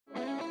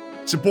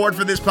Support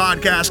for this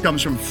podcast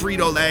comes from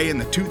Frito-Lay in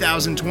the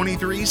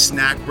 2023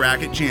 Snack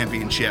Bracket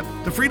Championship.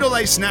 The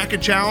Frito-Lay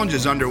Snack-It Challenge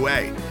is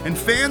underway, and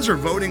fans are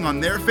voting on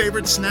their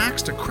favorite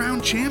snacks to crown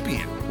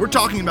champion. We're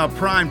talking about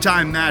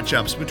prime-time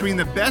matchups between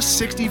the best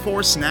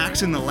 64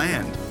 snacks in the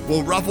land.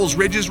 Will Ruffles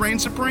Ridges reign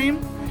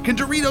supreme? Can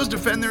Doritos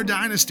defend their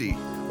dynasty?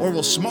 Or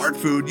will Smart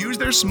Food use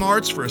their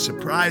smarts for a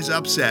surprise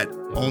upset?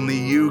 Only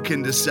you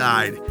can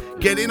decide.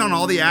 Get in on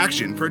all the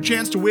action for a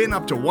chance to win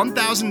up to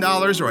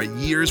 $1,000 or a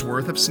year's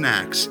worth of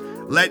snacks.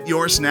 Let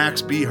your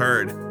snacks be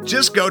heard.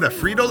 Just go to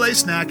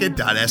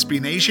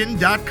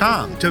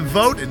fritolaysnacket.sbnation.com to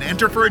vote and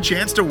enter for a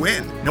chance to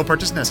win. No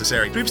purchase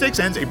necessary. Sweepstakes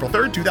ends April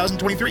 3rd,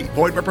 2023.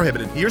 Void where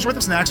prohibited. Year's worth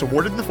of snacks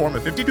awarded in the form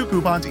of 52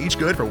 coupons, each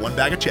good for one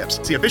bag of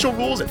chips. See official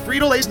rules at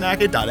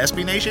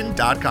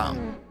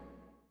fritolaysnacket.sbnation.com.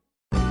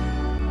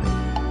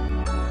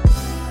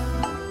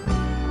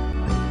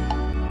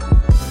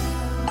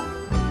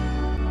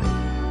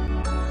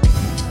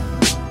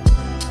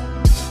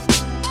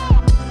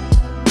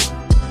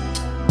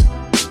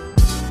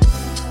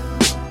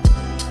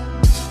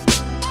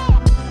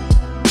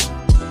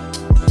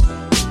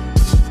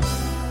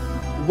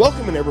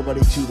 Welcome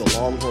everybody to the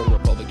Longhorn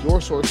Republic,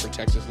 your source for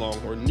Texas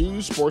Longhorn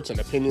news, sports, and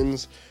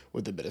opinions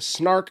with a bit of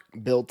snark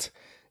built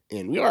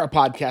in. We are a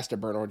podcast at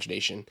Burnt Orange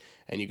Nation,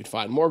 and you can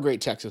find more great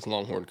Texas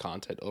Longhorn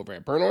content over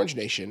at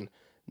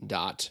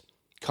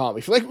burntorangenation.com.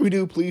 If you like what we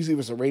do, please leave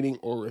us a rating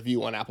or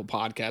review on Apple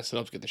Podcasts. It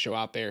helps get the show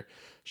out there.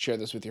 Share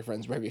this with your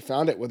friends wherever you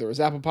found it, whether it was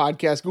Apple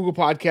Podcasts, Google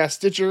Podcasts,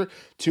 Stitcher,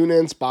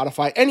 TuneIn,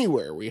 Spotify,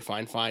 anywhere where you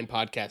find fine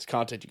podcast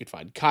content. You can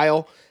find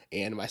Kyle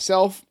and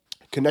myself.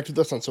 Connect with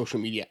us on social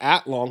media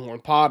at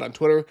Longhorn Pod on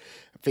Twitter,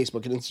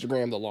 Facebook, and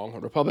Instagram, The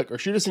Longhorn Republic, or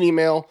shoot us an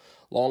email,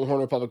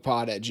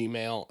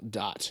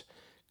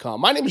 longhornrepublicpod@gmail.com.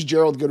 My name is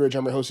Gerald Goodrich.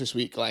 I'm your host this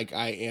week, like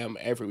I am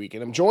every week,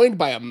 and I'm joined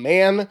by a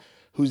man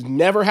who's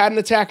never had an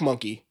attack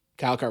monkey,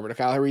 Kyle Carpenter.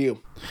 Kyle, how are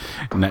you?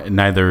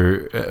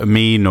 Neither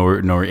me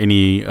nor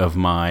any of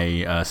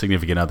my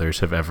significant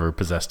others have ever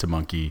possessed a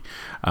monkey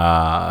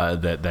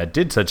that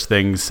did such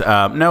things.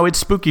 No, it's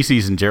spooky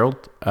season,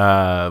 Gerald.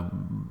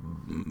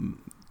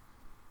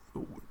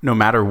 No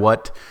matter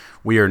what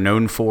we are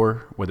known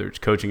for, whether it's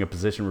coaching a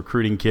position,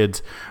 recruiting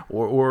kids,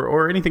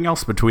 or anything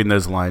else between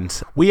those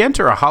lines, we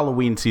enter a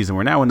Halloween season.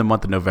 We're now in the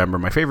month of November,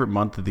 my favorite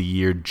month of the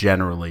year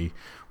generally,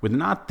 with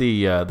not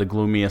the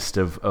gloomiest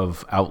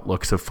of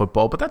outlooks of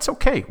football, but that's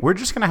okay. We're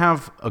just going to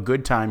have a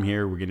good time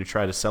here. We're going to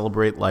try to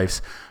celebrate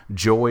life's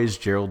joys.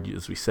 Gerald,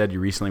 as we said, you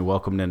recently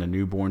welcomed in a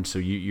newborn, so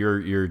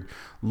you're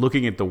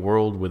looking at the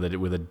world with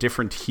a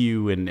different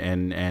hue,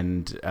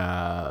 and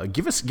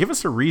give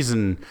us a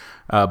reason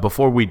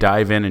before we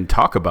dive in and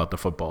talk about the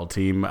football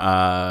team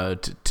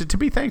to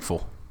be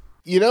thankful.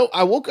 You know,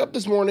 I woke up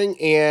this morning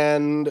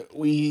and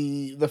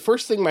the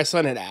first thing my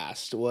son had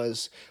asked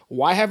was,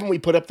 why haven't we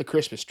put up the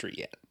Christmas tree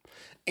yet?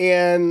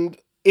 And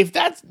if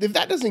that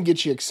doesn't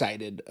get you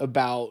excited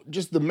about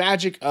just the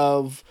magic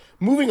of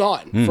moving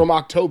on from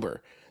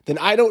October, then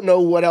I don't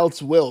know what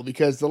else will,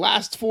 because the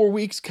last 4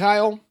 weeks,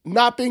 Kyle,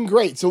 not been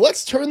great. So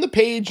let's turn the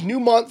page, new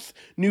month,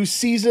 new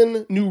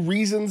season, new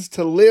reasons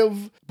to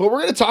live. But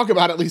we're going to talk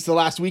about at least the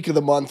last week of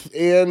the month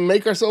and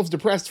make ourselves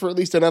depressed for at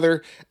least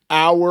another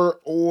hour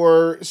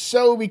or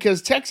so,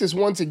 because Texas,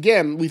 once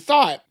again, we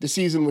thought the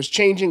season was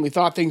changing. We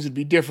thought things would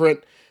be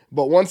different.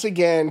 But once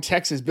again,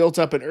 Texas built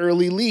up an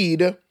early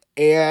lead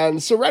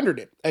and surrendered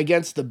it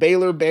against the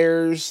Baylor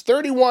Bears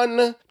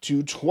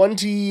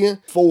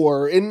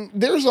 31-24. And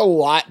there's a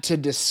lot to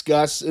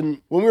discuss.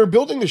 And when we were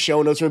building the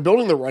show notes, we were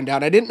building the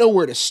rundown, I didn't know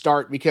where to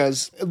start,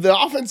 because the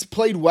offense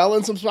played well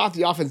in some spots.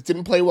 The offense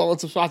didn't play well in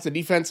some spots. The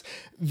defense,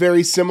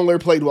 very similar,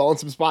 played well in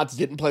some spots,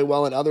 didn't play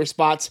well in other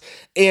spots.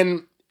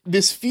 And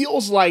this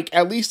feels like,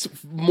 at least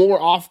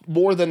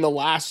more than the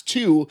last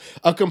two,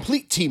 a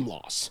complete team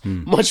loss.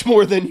 Much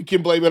more than you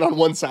can blame it on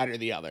one side or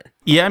the other.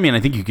 Yeah, I mean,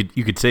 I think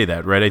you could say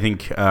that, right? I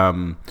think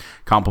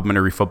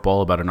complimentary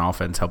football about an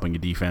offense helping a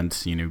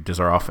defense. You know, does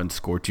our offense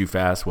score too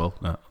fast? Well,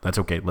 that's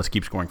okay. Let's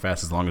keep scoring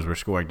fast as long as we're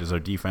scoring. Does our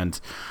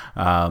defense,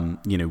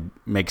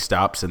 make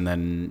stops and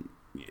then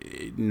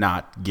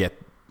not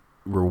get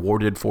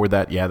rewarded for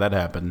that? Yeah, that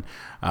happened.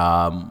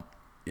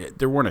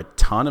 There weren't a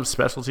ton of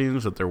special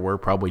teams, but there were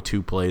probably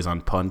 2 plays on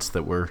punts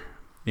that were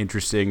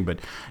interesting. But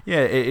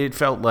yeah, it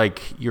felt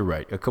like, you're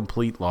right, a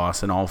complete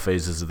loss in all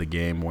phases of the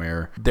game,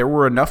 where there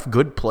were enough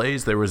good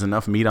plays, there was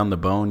enough meat on the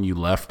bone. You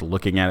left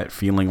looking at it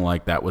feeling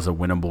like that was a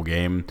winnable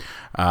game.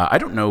 I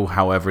don't know,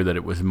 however, that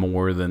it was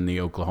more than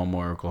the Oklahoma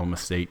or Oklahoma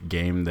State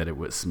game, that it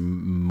was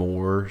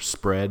more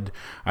spread.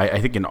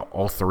 I think in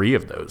all 3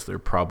 of those, there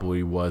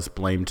probably was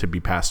blame to be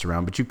passed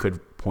around, but you could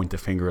point the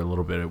finger a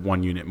little bit at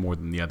one unit more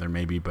than the other,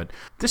 maybe. But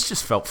this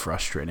just felt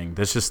frustrating.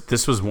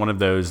 This was one of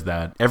those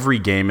that every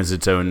game is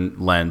its own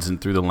lens, and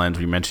through the lens,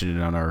 we mentioned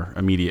it on our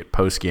immediate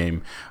post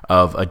game,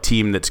 of a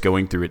team that's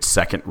going through its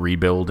second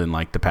rebuild in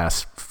like the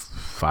past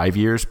 5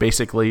 years,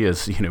 basically,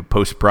 as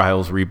post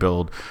Bryles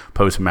rebuild,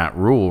 post Matt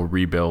Rule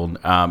rebuild,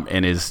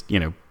 and is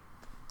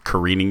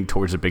careening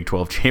towards a Big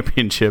 12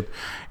 championship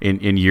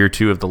in year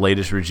 2 of the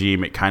latest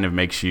regime. It kind of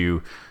makes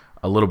you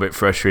a little bit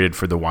frustrated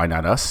for the why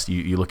not us.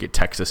 You look at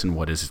Texas and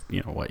what is,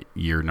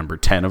 year number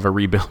 10 of a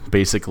rebuild,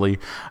 basically,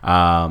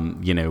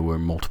 where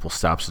multiple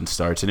stops and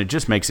starts, and it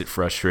just makes it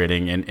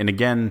frustrating. And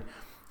again,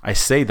 I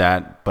say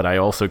that, but I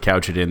also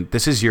couch it in,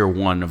 this is year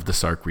 1 of the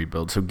Sark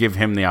rebuild, so give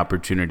him the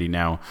opportunity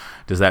now.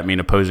 Does that mean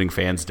opposing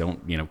fans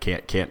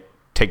can't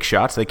take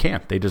shots? They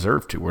can't. They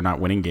deserve to. We're not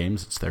winning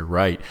games. It's their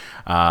right.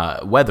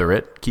 Weather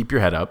it. Keep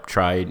your head up.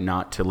 Try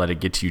not to let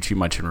it get to you too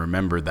much, and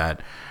remember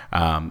that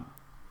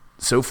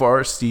so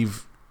far,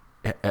 Steve,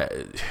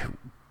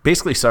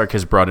 basically Sark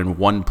has brought in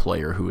one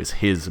player who is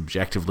his.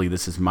 Objectively,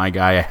 this is my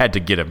guy. I had to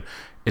get him.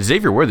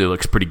 Xavier Worthy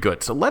looks pretty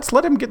good, so let's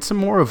let him get some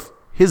more of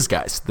his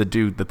guys that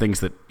do the things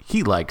that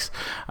he likes.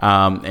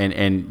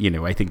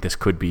 I think this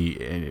could be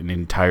an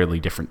entirely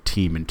different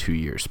team in 2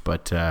 years,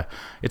 but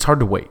it's hard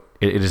to wait.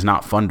 It is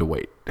not fun to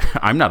wait.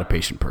 I'm not a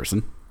patient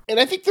person. And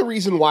I think the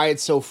reason why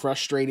it's so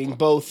frustrating,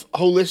 both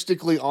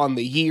holistically on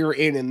the year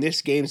and in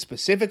this game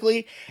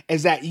specifically,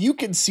 is that you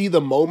can see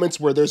the moments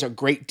where there's a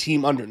great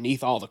team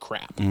underneath all the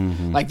crap.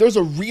 Mm-hmm. Like there's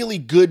a really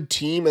good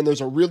team and there's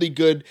a really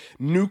good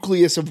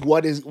nucleus of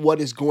what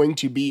is going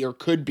to be or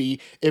could be,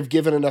 if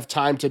given enough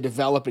time to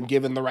develop and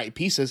given the right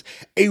pieces,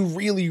 a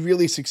really,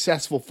 really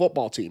successful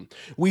football team.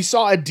 We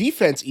saw a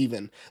defense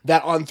even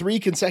that on 3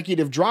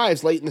 consecutive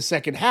drives late in the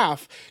second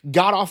half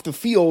got off the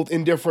field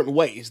in different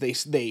ways.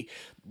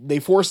 They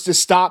forced a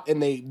stop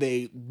and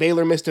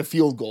Baylor missed a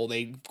field goal.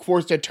 They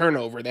forced a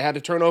turnover. They had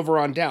a turnover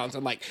on downs.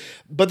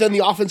 But then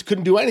the offense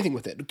couldn't do anything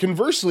with it.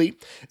 Conversely,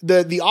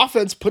 the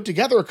offense put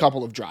together a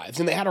couple of drives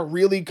and they had a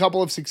really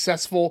couple of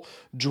successful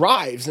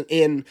drives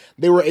and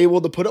they were able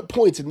to put up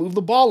points and move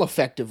the ball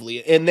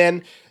effectively. And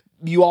then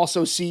you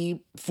also see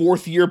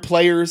 4th-year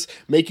players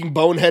making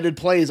boneheaded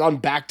plays on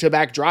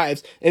back-to-back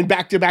drives and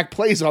back-to-back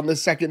plays on the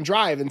second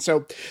drive. And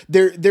so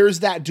there's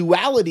that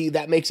duality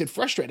that makes it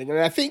frustrating. And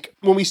I think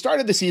when we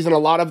started the season, a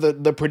lot of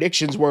the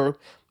predictions were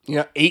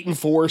 8-4,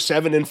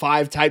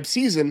 7-5 type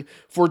season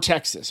for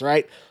Texas,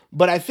 right?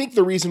 But I think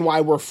the reason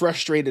why we're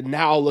frustrated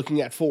now looking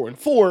at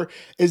 4-4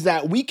 is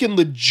that we can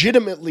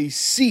legitimately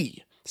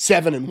see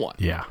 7-1.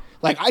 Yeah.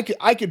 Like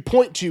I could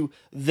point to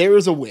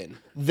there's a win,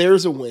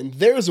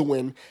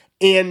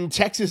 and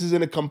Texas is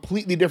in a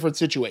completely different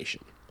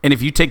situation. And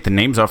if you take the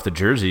names off the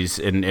jerseys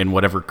and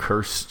whatever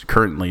curse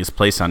currently is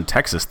placed on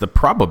Texas, the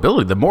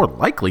probability, the more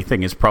likely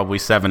thing is probably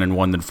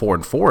 7-1 than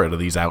 4-4 out of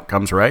these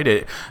outcomes,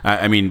 right?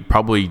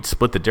 Probably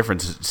split the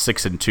difference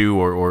 6-2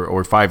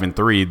 or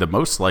 5-3, the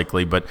most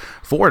likely, but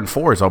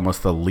 4-4 is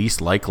almost the least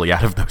likely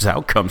out of those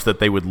outcomes that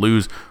they would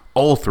lose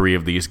all 3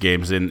 of these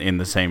games in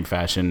the same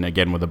fashion,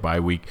 again with a bye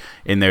week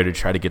in there to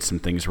try to get some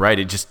things right.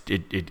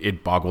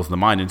 It boggles the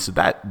mind, and so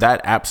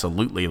that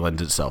absolutely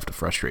lends itself to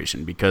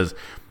frustration because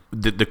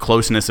the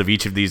closeness of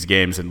each of these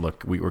games, and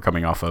look, we were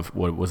coming off of,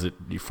 what was it,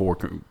 4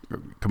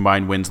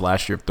 combined wins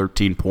last year of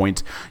 13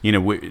 points.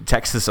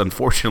 Texas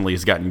unfortunately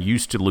has gotten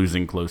used to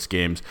losing close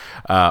games,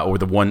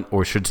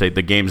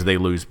 the games they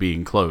lose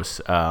being close.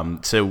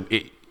 So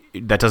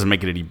that doesn't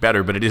make it any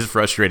better, but it is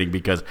frustrating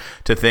because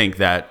to think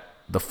that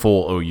the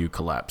full OU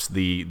collapse,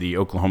 the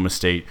Oklahoma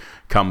State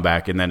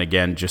comeback, and then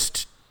again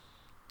just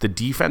the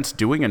defense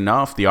doing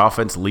enough, the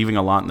offense leaving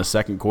a lot in the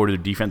second quarter, the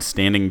defense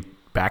standing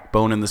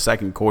backbone in the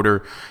second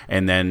quarter,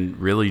 and then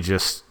really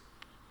just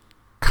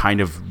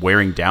kind of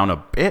wearing down a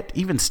bit.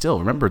 Even still,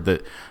 remember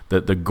that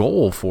the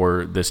goal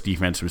for this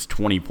defense was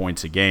 20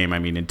 points a game. I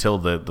mean, until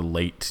the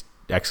late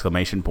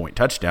exclamation point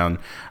touchdown,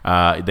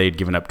 they had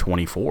given up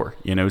 24.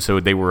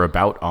 So they were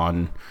about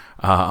on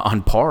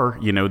par.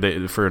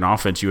 For an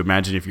offense, you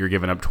imagine if you're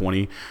giving up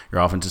 20,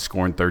 your offense is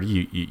scoring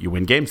 30, you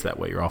win games that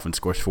way. Your offense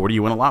scores 40,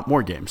 you win a lot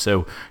more games.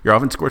 So your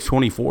offense scores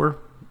 24.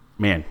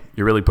 Man,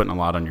 you're really putting a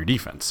lot on your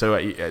defense. So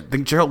I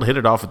think Gerald hit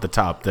it off at the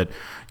top that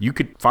you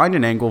could find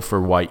an angle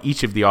for why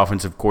each of the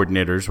offensive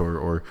coordinators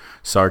or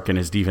Sark and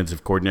his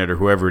defensive coordinator,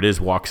 whoever it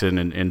is, walks in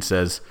and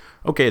says,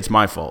 okay, it's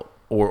my fault.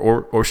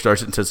 Or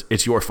starts it and says,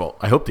 it's your fault.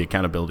 I hope the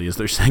accountability is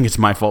they're saying it's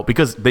my fault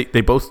because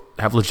they both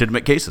have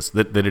legitimate cases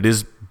that it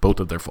is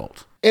both of their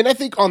faults. And I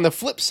think on the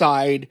flip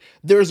side,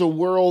 there's a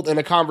world and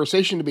a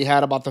conversation to be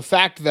had about the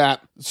fact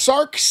that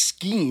Sark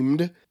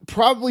schemed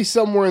probably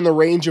somewhere in the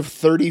range of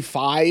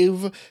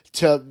 35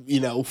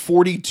 to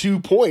 42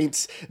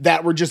 points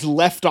that were just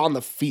left on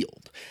the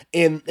field.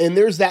 And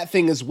there's that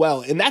thing as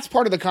well. And that's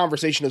part of the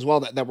conversation as well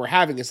that we're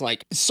having is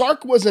like,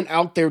 Sark wasn't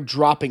out there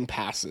dropping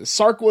passes.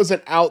 Sark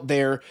wasn't out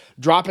there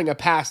dropping a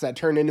pass that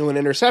turned into an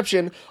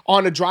interception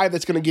on a drive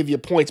that's going to give you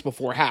points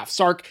before half.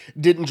 Sark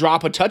didn't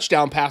drop a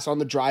touchdown pass on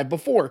the drive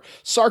before.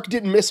 Sark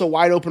didn't miss a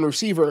wide open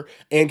receiver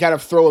and kind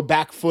of throw a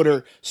back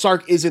footer.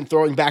 Sark isn't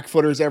throwing back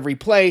footers every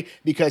play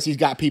because he's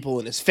got people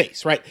in his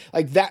face, right?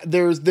 Like that,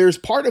 there's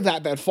part of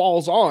that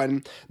falls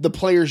on the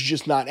players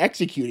just not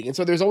executing. And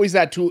so there's always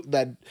that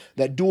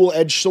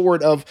dual-edged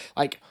sword of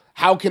like,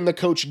 how can the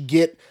coach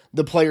get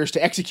the players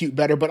to execute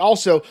better? But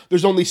also,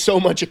 there's only so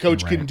much a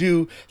coach can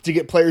do to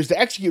get players to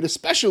execute,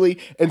 especially,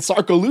 and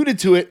Sark alluded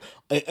to it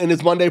in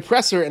his Monday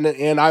presser,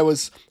 and I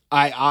was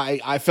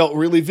I felt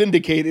really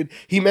vindicated.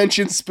 He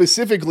mentioned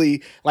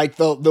specifically like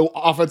the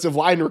offensive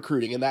line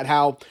recruiting, and that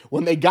how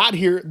when they got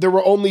here, there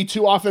were only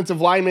 2 offensive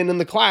linemen in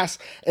the class,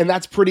 and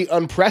that's pretty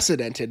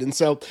unprecedented. And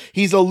so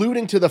he's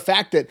alluding to the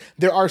fact that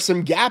there are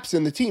some gaps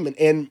in the team,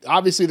 and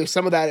obviously there's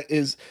some of that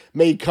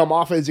may come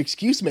off as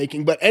excuse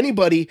making, but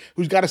anybody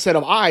who's got a set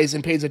of eyes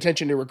and pays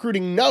attention to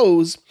recruiting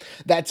knows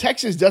that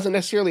Texas doesn't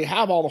necessarily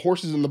have all the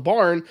horses in the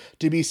barn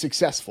to be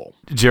successful.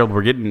 Gerald,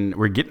 we're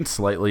getting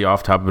slightly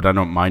off topic, but I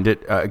don't mind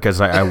it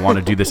because I want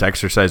to do this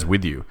exercise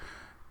with you.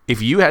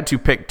 If you had to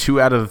pick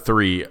 2 out of the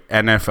 3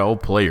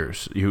 NFL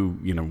players who,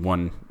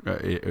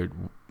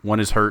 one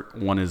is hurt,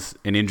 one is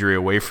an injury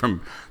away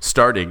from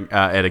starting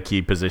at a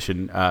key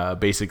position,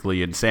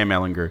 basically in Sam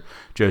Ehlinger,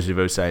 Joseph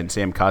Osai, and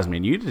Sam Cosmi,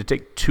 and you had to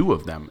take 2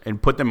 of them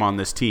and put them on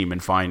this team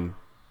and find,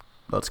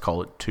 let's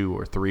call it 2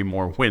 or 3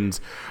 more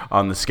wins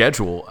on the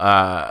schedule.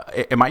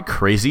 Am I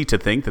crazy to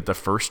think that the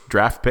first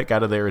draft pick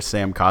out of there is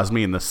Sam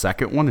Cosmi and the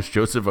second one is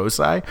Joseph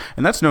Osai?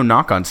 And that's no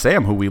knock on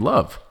Sam, who we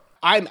love.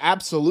 I'm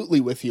absolutely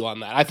with you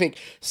on that. I think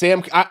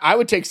I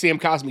would take Sam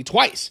Cosmi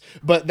twice,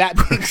 but that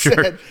being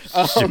said,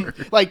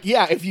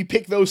 if you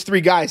pick those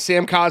 3 guys,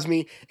 Sam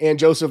Cosmi and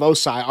Joseph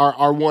Osai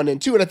are 1 and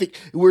 2, and I think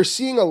we're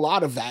seeing a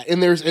lot of that.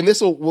 And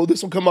this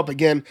will come up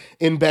again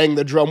in Bang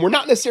the Drum. We're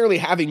not necessarily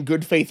having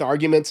good faith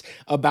arguments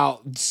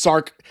about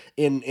Sark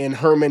and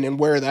Herman and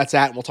where that's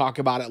at, and we'll talk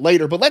about it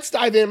later. But let's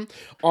dive in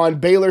on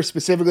Baylor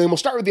specifically, and we'll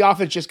start with the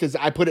offense just because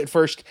I put it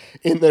first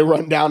in the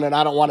rundown, and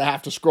I don't want to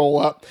have to scroll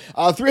up.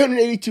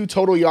 382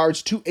 total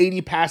yards,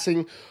 280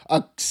 passing,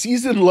 a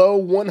season low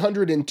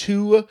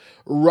 102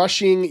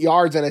 rushing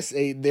yards,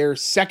 and they're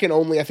second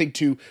only, I think,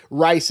 to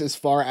Rice as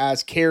far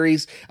as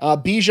carries.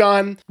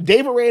 Bijan,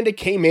 Dave Aranda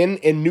came in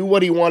and knew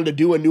what he wanted to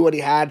do and knew what he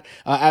had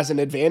as an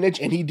advantage,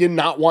 and he did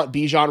not want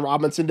Bijan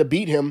Robinson to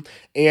beat him,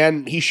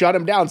 and he shut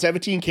him down.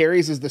 17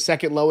 carries is the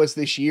second lowest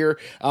this year.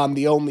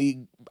 The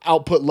only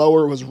output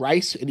lower was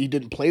Rice, and he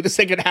didn't play the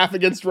second half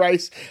against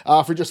Rice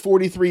for just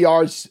 43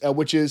 yards,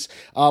 which is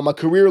a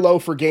career low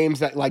for games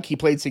that like he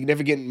played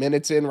significant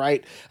minutes in,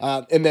 right?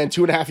 And then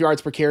 2.5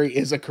 yards per carry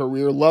is a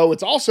career low.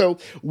 It's also,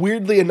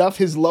 weirdly enough,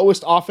 his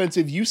lowest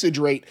offensive usage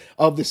rate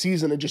of the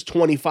season at just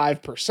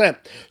 25%.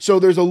 So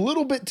there's a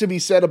little bit to be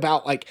said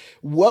about like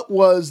what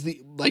was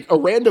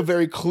Aranda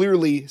very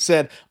clearly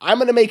said, I'm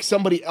going to make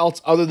somebody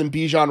else other than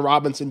Bijan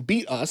Robinson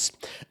beat us.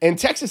 And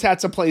Texas had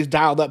some plays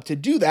dialed up to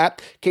do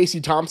that. Casey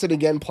Thompson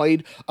again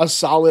played a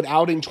solid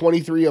outing,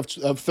 23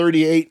 of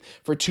 38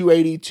 for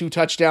 280, 2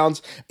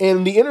 touchdowns.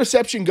 And the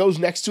interception goes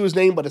next to his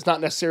name, but it's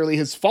not necessarily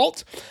his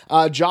fault.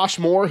 Josh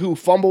Moore, who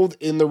fumbled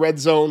in the red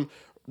zone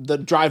the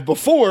drive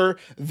before,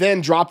 then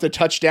dropped a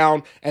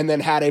touchdown and then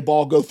had a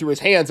ball go through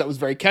his hands that was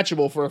very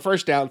catchable for a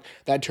first down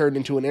that turned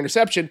into an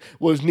interception,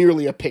 was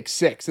nearly a pick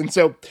 6. And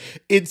so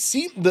it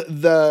seemed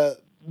the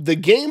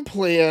game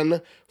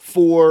plan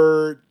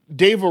for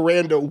Dave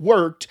Aranda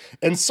worked,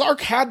 and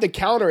Sark had the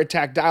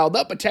counterattack dialed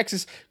up, but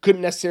Texas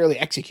couldn't necessarily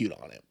execute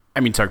on it. I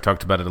mean, Sark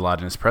talked about it a lot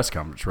in his press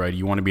conference, right?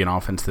 You want to be an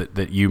offense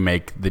that you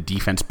make the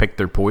defense pick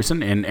their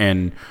poison,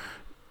 and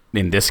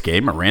in this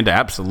game, Aranda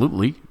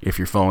absolutely, if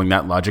you're following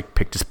that logic,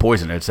 picked his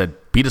poison. It said,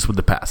 beat us with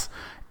the pass.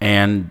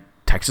 And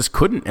Texas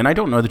couldn't. And I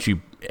don't know that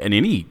you, in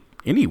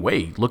any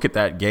way, look at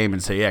that game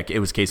and say, yeah, it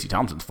was Casey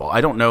Thompson's fault.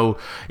 I don't know.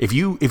 If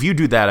you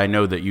do that, I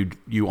know that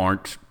you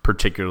aren't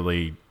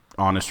particularly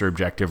honest or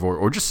objective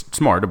or just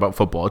smart about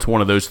football. It's one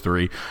of those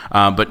 3.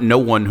 But no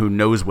one who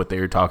knows what they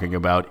are talking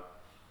about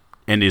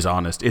and is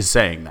honest is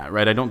saying that,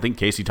 right? I don't think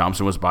Casey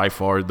Thompson was by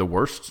far the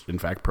worst. In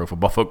fact, Pro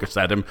Football Focus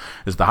had him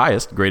as the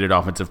highest graded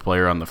offensive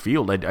player on the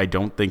field. I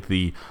don't think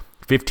the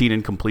 15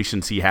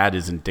 incompletions he had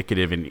is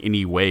indicative in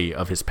any way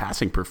of his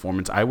passing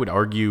performance. I would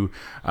argue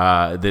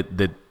that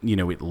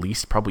at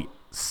least probably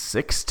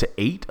 6 to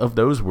 8 of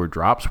those were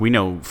drops. We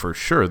know for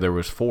sure there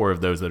was 4 of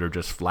those that are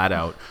just flat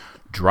out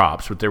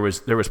drops, but there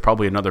was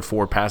probably another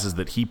 4 passes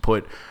that he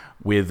put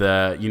with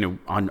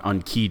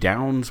on key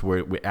downs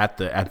where at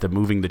the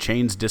moving the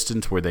chains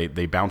distance where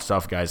they bounced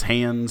off guys'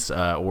 hands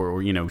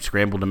or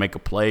scrambled to make a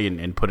play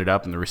and put it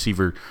up and the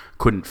receiver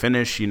couldn't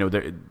finish.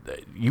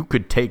 You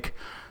could take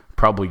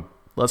probably,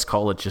 let's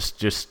call it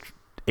just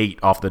 8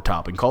 off the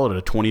top and call it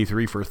a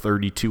 23 for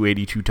 32,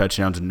 82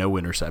 touchdowns and no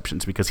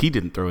interceptions because he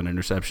didn't throw an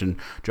interception.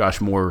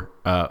 Josh Moore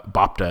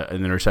bopped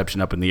an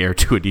interception up in the air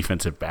to a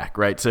defensive back,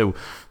 right? So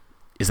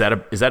Is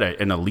that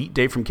an elite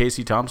day from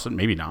Casey Thompson?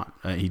 Maybe not.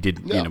 He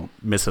did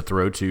miss a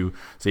throw to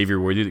Xavier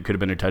Worthy that could have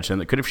been a touchdown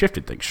that could have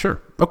shifted things.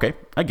 Sure, okay,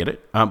 I get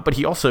it. But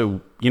he also,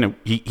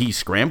 he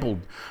scrambled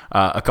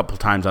a couple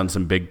times on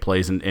some big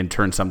plays and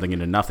turned something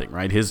into nothing.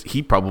 Right?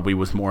 He probably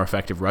was more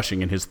effective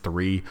rushing in his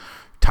 3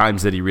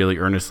 times that he really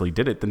earnestly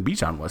did it than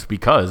Bijan was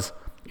because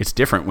it's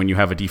different when you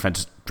have a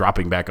defense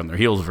dropping back on their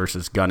heels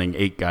versus gunning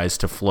 8 guys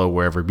to flow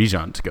wherever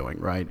Bijan's going.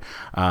 Right?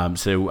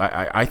 So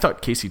I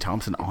thought Casey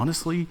Thompson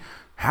honestly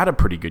had a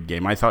pretty good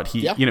game. I thought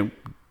he,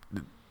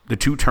 the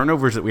 2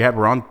 turnovers that we had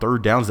were on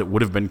third downs that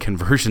would have been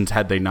conversions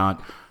had they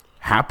not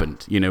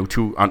happened,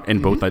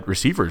 and both that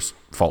receiver's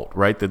fault,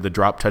 right? The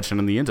drop touchdown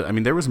in the end zone. I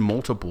mean, there was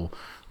multiple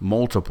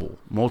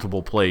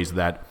plays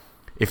that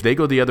If they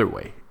go the other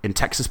way and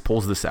Texas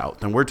pulls this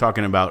out, then we're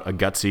talking about a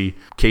gutsy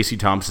Casey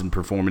Thompson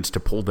performance to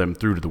pull them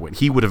through to the win.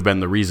 He would have been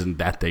the reason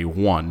that they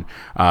won.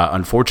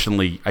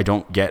 Unfortunately, I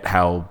don't get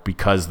how,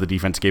 because the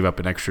defense gave up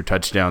an extra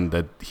touchdown,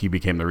 that he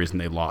became the reason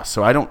they lost.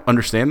 So I don't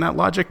understand that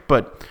logic,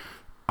 but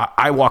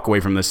I walk away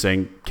from this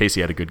saying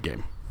Casey had a good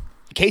game.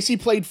 Casey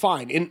played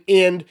fine,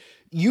 and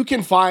you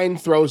can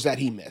find throws that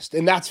he missed,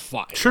 and that's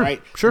fine, sure,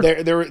 right? Sure.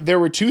 There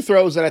were 2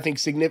 throws that I think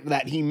significant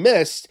that he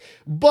missed,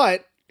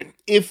 but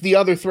if the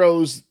other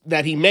throws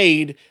that he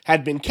made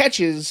had been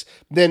catches,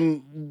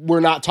 then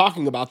we're not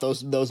talking about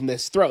those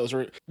missed throws.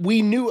 Or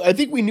I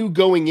think we knew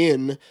going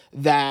in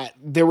that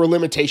there were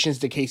limitations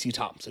to Casey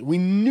Thompson. We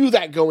knew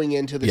that going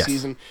into the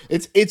season.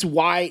 It's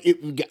why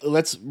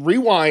let's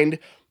rewind.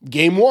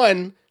 Game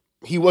 1,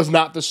 he was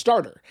not the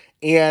starter.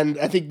 And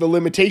I think the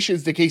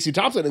limitations to Casey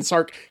Thompson, and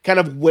Sark kind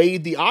of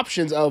weighed the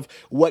options of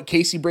what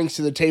Casey brings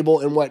to the table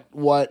and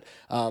what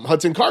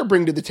Hudson Card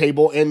bring to the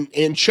table,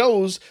 and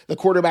chose the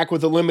quarterback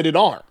with a limited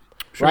arm.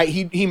 Sure. Right?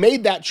 He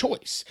made that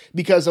choice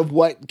because of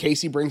what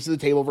Casey brings to the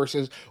table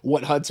versus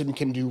what Hudson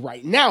can do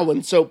right now.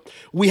 And so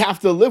we have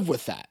to live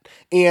with that.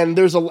 And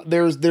there's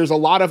a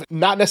lot of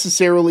not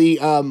necessarily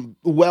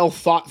well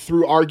thought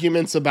through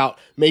arguments about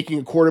making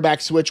a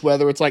quarterback switch,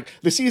 whether it's like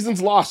the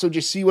season's lost, so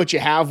just see what you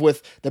have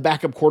with the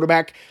backup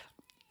quarterback.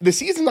 The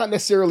season's not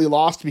necessarily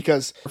lost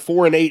because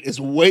 4-8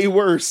 is way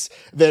worse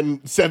than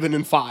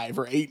 7-5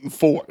 or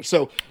 8-4.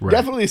 So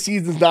Definitely the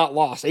season's not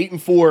lost.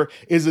 8-4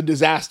 is a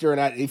disaster, and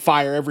I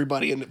fire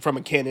everybody from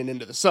a cannon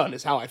into the sun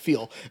is how I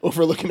feel if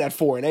we're looking at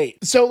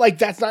 4-8. So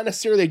that's not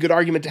necessarily a good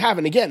argument to have.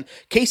 And again,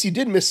 Casey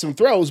did miss some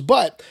throws,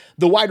 but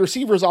the wide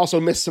receivers also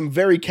missed some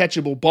very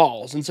catchable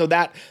balls. And so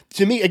that,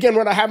 to me, again,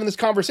 we're not having this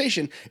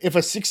conversation. If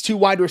a 6'2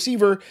 wide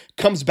receiver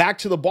comes back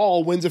to the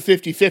ball, wins a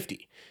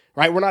 50-50.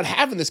 Right, we're not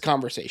having this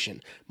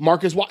conversation.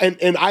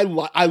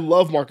 I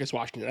love Marcus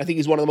Washington. I think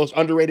he's one of the most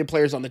underrated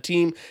players on the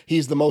team.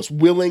 He's the most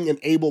willing and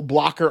able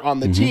blocker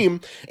on the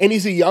team, and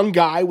he's a young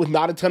guy with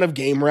not a ton of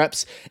game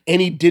reps. And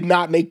he did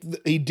not make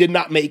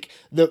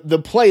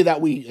the play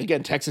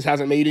that Texas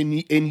hasn't made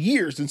in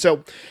years. And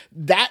so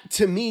that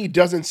to me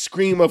doesn't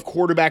scream of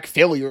quarterback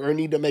failure or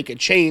need to make a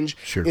change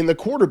in the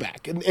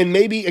quarterback. And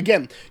maybe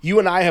again, you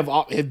and I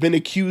have been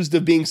accused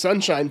of being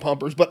sunshine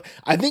pumpers, but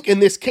I think in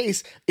this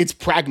case it's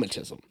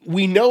pragmatism.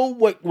 We know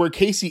where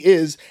Casey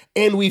is,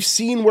 and we've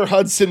seen where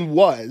Hudson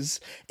was.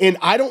 And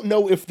I don't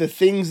know if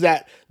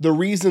the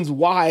reasons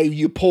why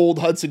you pulled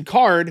Hudson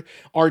Card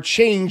are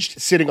changed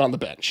sitting on the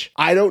bench.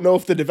 I don't know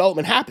if the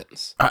development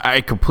happens.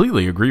 I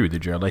completely agree with you,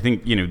 Gerald. I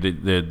think,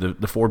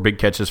 the 4 big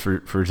catches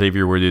for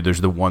Xavier Worthy, there's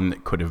the one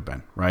that could have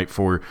been, right?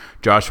 For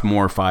Josh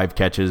Moore, 5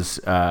 catches,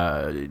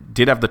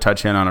 did have the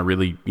touchdown on a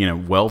really,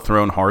 well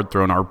thrown, hard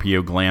thrown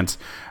RPO glance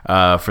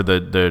for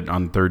the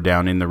on 3rd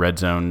down in the red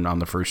zone on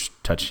the first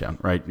touchdown,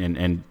 right?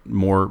 And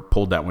Moore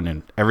pulled that one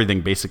in.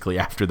 Everything basically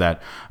after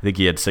that, I think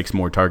he had 6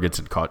 more targets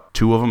and caught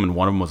 2 of them, and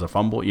one of them was a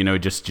fumble.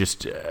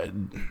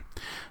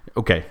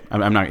 Okay,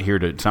 I'm not here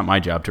to, it's not my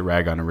job to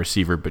rag on a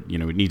receiver, but,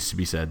 it needs to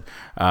be said.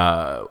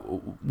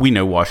 We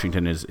know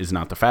Washington is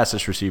not the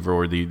fastest receiver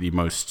or the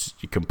most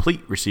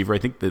complete receiver. I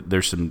think that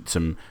there's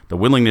some the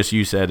willingness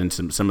you said and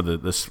some of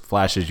the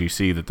flashes you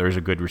see that there's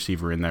a good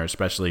receiver in there,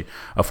 especially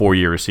a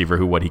 4-year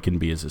receiver what he can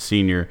be as a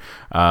senior.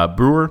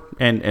 Brewer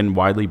and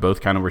Wiley both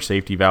kind of were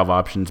safety valve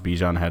options.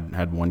 Bijan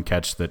had 1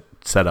 catch that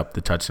set up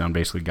the touchdown,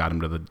 basically got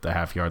him to the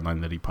half-yard line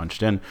that he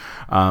punched in.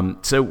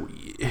 So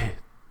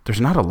there's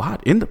not a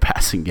lot in the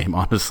passing game,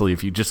 honestly,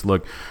 if you just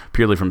look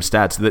purely from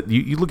stats. That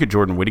you look at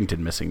Jordan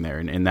Whittington missing there,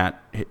 and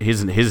that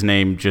his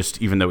name,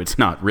 just even though it's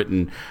not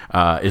written,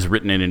 is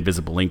written in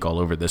invisible ink all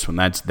over this one.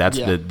 That's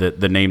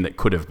the name that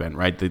could have been,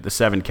 right? The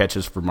 7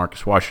 catches for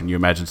Marcus Washington, you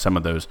imagine some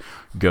of those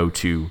go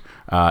to,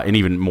 and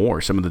even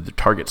more, some of the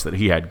targets that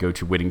he had go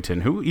to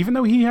Whittington, who, even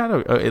though he had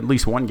at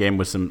least one game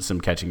with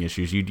some catching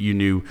issues, you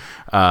knew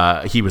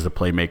he was a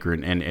playmaker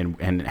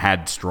and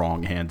had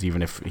strong hands,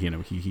 even if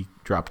he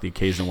dropped the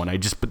occasional one.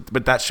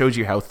 But that shows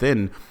you how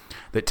thin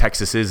that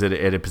Texas is at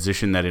a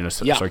position that in a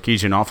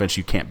Sarkisian offense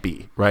you can't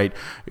be, right?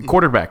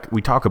 Quarterback,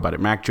 we talk about it.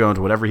 Mac Jones,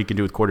 whatever he can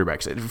do with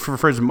quarterbacks.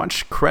 For as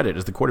much credit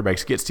as the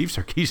quarterbacks get, Steve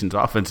Sarkisian's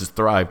offenses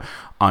thrive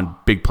on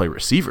big play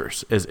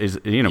receivers.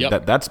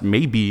 That's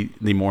maybe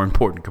the more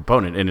important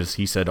component. And as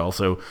he said,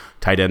 also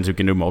tight ends who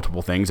can do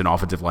multiple things and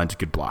offensive lines who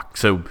could block.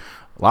 So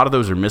a lot of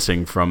those are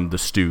missing from the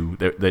stew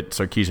that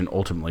Sarkisian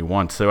ultimately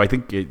wants. So I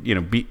think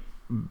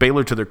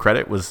Baylor, to their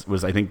credit,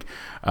 was I think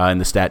in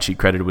the stat sheet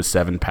credited was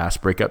 7 pass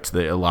breakups.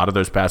 A lot of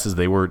those passes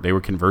they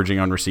were converging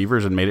on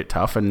receivers and made it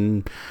tough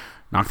and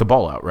knocked the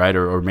ball out, right,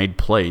 or made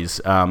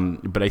plays.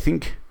 But I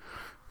think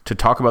to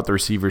talk about the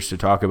receivers, to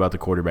talk about the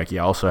quarterback,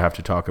 you also have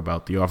to talk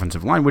about the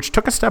offensive line, which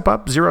took a step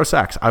up, 0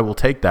 sacks. I will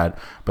take that,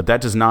 but that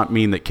does not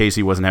mean that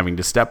Casey wasn't having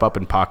to step up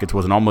in pockets,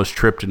 wasn't almost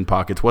tripped in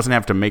pockets, wasn't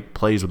having to make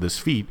plays with his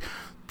feet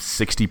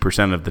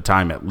 60% of the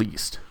time at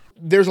least.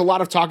 There's a lot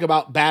of talk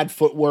about bad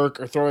footwork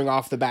or throwing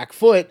off the back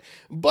foot,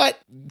 but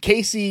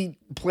Casey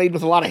played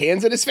with a lot of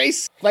hands in his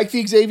face. Like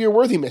the Xavier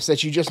Worthy miss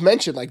that you just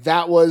mentioned. Like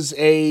that was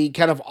a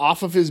kind of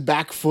off of his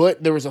back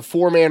foot. There was a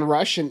 4-man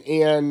rush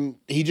and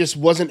he just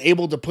wasn't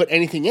able to put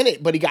anything in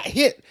it, but he got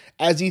hit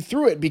as he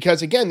threw it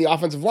because, again, the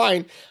offensive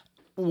line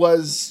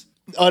was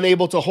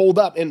unable to hold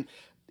up. And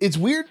it's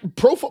weird.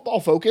 Pro Football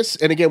Focus,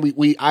 and again,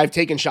 I've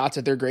taken shots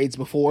at their grades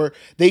before.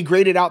 They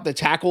graded out the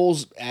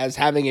tackles as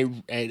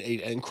having an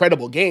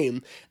incredible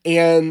game,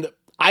 and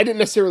I didn't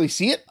necessarily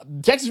see it.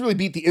 Texas really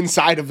beat the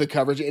inside of the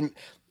coverage, and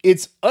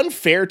it's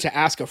unfair to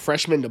ask a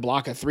freshman to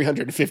block a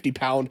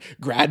 350-pound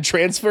grad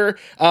transfer.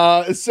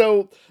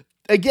 So,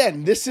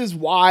 again, this is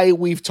why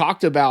we've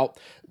talked about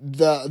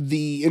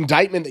the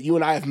indictment that you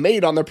and I have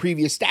made on the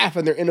previous staff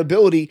and their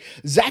inability.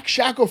 Zach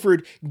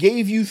Shackelford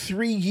gave you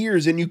 3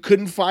 years and you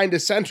couldn't find a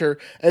center.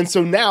 And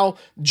so now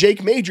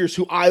Jake Majors,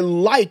 who I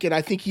like, and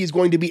I think he's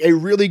going to be a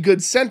really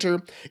good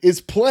center, is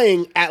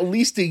playing at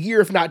least a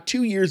year, if not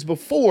 2 years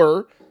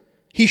before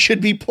he should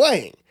be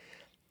playing.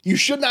 You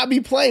should not be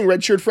playing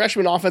redshirt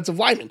freshman offensive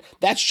linemen.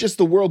 That's just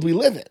the world we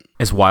live in.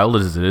 As wild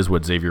as it is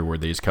what Xavier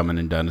Worthy has come in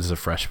and done as a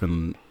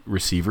freshman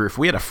receiver, if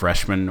we had a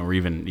freshman or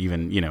even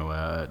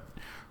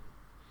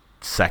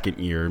second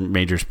year,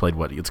 Majors played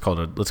what let's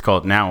call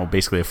it now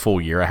basically a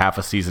full year, a half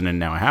a season and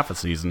now a half a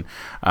season.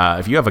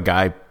 If you have a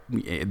guy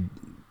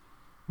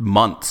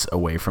months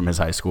away from his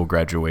high school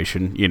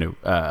graduation,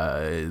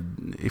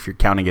 if you're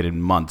counting it in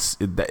months,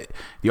 the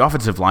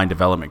offensive line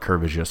development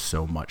curve is just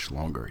so much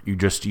longer.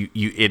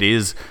 It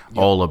is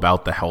all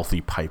about the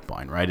healthy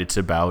pipeline, right? It's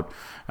about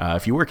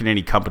if you work in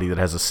any company that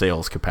has a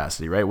sales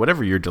capacity, right?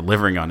 Whatever you're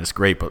delivering on is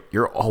great, but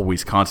you're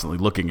always constantly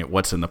looking at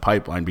what's in the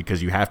pipeline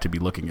because you have to be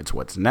looking at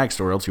what's next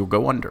or else you'll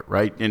go under,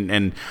 right?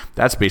 And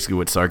that's basically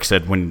what Sark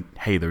said when,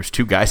 hey, there's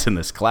 2 guys in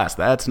this class.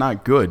 That's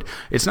not good.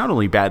 It's not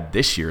only bad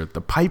this year, the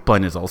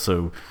pipeline is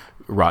also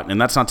rotten.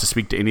 And that's not to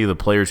speak to any of the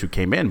players who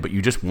came in, but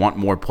you just want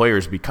more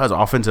players because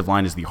offensive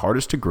line is the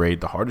hardest to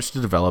grade, the hardest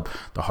to develop,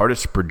 the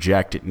hardest to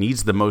project. It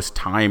needs the most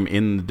time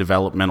in the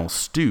developmental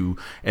stew.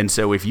 And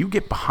so if you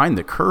get behind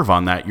the curve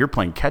on that, you're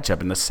playing catch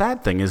up. And the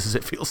sad thing is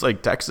it feels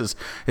like Texas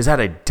has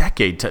had a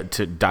decade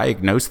to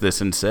diagnose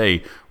this and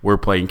say, we're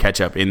playing catch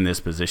up in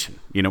this position.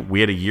 We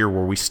had a year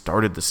where we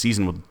started the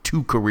season with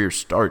 2 career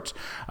starts.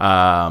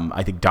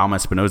 I think Dom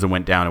Espinoza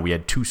went down and we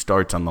had 2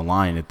 starts on the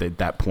line at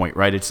that point,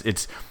 right?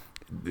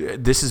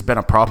 This has been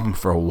a problem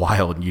for a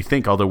while, and you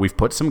think, although we've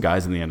put some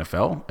guys in the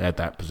NFL at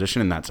that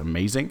position, and that's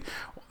amazing,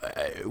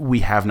 we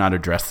have not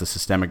addressed the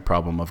systemic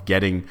problem of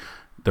getting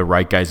the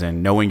right guys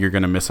in, knowing you're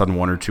going to miss on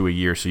 1 or 2 a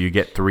year, so you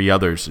get 3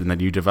 others, and then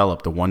you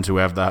develop the ones who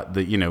have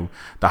the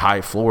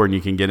high floor, and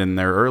you can get in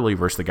there early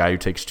versus the guy who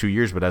takes 2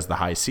 years but has the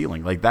high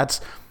ceiling.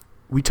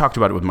 We talked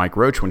about it with Mike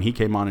Roach when he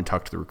came on and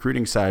talked to the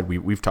recruiting side.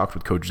 We've talked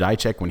with Coach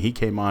Zychek when he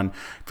came on.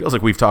 It feels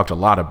like we've talked a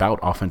lot about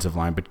offensive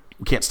line, but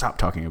we can't stop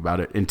talking about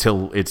it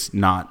until it's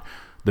not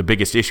the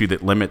biggest issue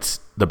that limits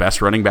the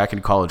best running back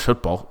in college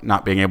football,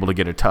 not being able to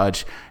get a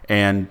touch,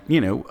 and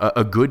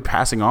a good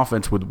passing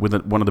offense with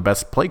one of the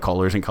best play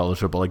callers in college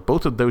football. Like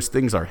both of those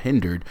things are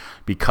hindered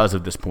because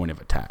of this point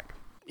of attack.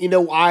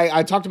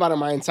 I talked about in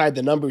my Inside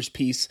the Numbers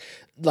piece,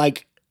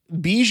 like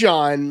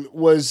Bijan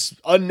was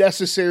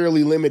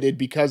unnecessarily limited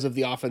because of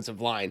the offensive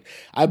line.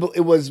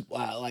 It was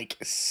I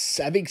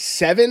think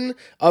 7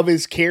 of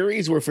his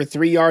carries were for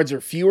 3 yards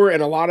or fewer,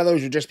 and a lot of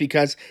those are just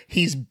because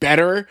he's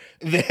better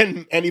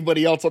than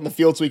anybody else on the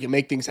field, so he can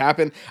make things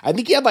happen. I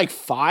think he had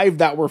 5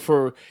 that were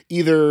for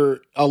either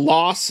a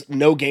loss,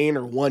 no gain,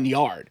 or 1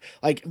 yard.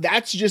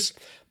 That's just,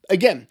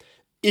 again,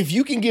 if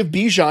you can give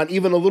Bijan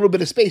even a little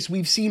bit of space,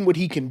 we've seen what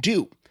he can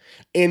do.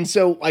 And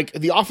so,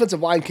 the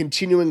offensive line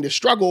continuing to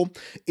struggle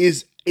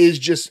is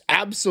just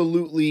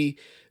absolutely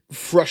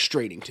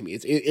frustrating to me.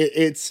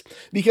 It's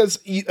because,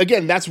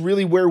 again, that's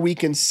really where we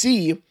can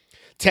see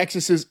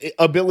Texas's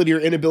ability or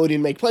inability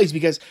to make plays,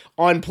 because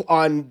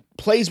on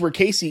plays where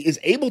Casey is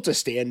able to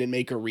stand and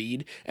make a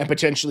read and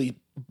potentially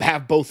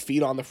have both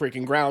feet on the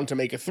freaking ground to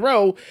make a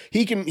throw,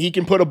 he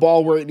can put a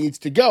ball where it needs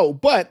to go.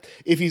 But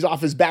if he's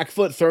off his back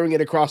foot throwing it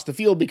across the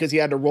field because he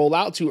had to roll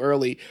out too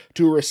early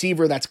to a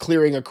receiver that's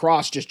clearing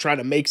across just trying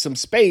to make some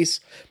space,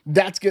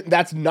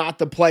 that's not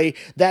the play.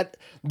 That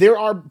there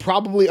are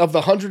probably, of the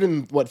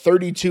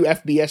 132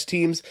 FBS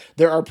teams,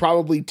 there are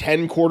probably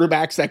 10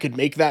 quarterbacks that could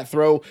make that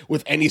throw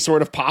with any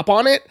sort of pop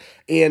on it.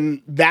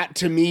 And that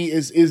to me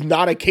is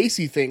not a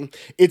Casey thing.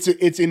 It's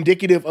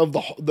indicative of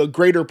the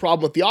greater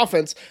problem with the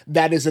offense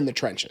that is in the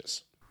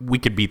trenches. We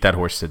could beat that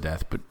horse to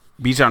death, but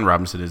Bijan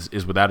Robinson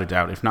is without a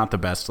doubt, if not the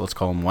best, let's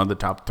call him one of the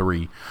top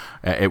 3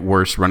 at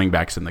worst running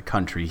backs in the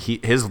country.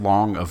 His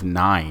long of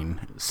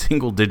 9,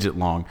 single-digit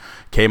long,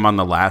 came on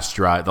the last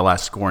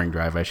scoring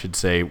drive, I should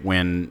say,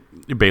 when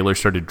Baylor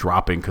started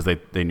dropping because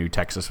they knew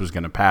Texas was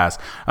going to pass.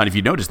 And if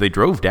you notice, they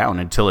drove down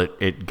until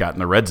it got in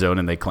the red zone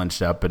and they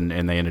clinched up and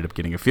they ended up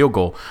getting a field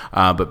goal.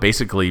 But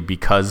basically,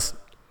 because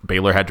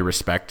Baylor had to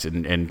respect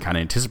and kind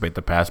of anticipate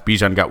the pass,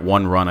 Bijan got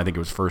 1 run, I think it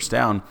was first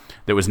down,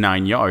 that was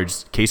 9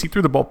 yards. Casey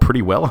threw the ball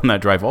pretty well on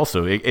that drive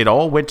also. It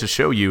all went to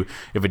show you,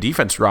 if a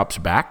defense drops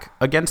back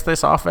against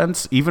this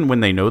offense, even when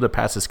they know the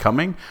pass is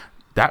coming,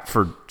 that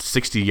for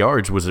 60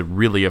 yards was a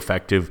really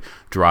effective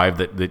drive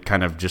that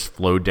kind of just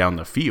flowed down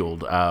the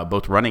field,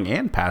 both running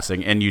and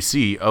passing. And you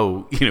see,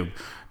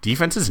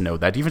 defenses know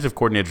that. Defensive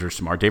coordinators are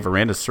smart. Dave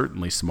Aranda's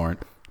certainly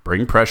smart.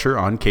 Bring pressure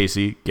on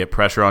Casey, get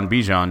pressure on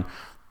Bijan.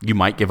 You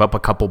might give up a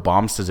couple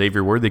bombs to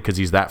Xavier Worthy because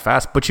he's that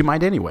fast, but you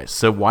might anyways.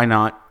 So why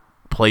not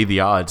play the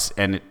odds?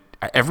 And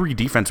every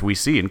defense we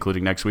see,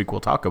 including next week,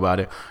 we'll talk about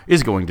it,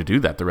 is going to do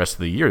that the rest of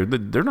the year.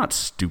 They're not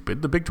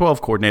stupid. The Big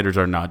 12 coordinators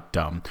are not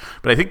dumb.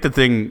 But I think the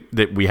thing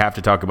that we have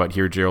to talk about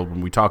here, Gerald,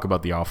 when we talk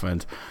about the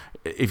offense,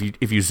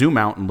 if you zoom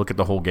out and look at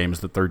the whole game,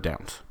 is the third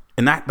downs.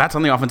 And that's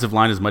on the offensive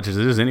line as much as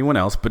it is anyone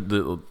else. But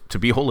to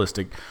be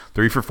holistic,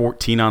 3 for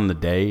 14 on the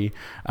day,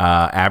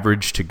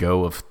 average to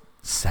go of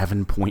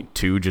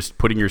 7.2, just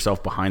putting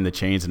yourself behind the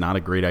chains, not a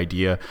great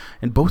idea.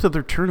 And both of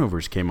their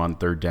turnovers came on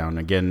third down.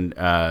 Again,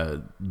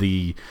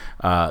 the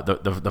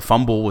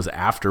fumble was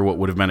after what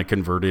would have been a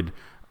converted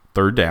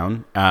third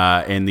down,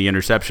 and the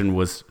interception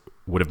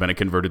would have been a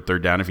converted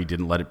third down if he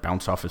didn't let it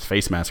bounce off his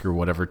face mask or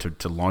whatever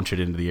to launch it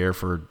into the air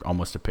for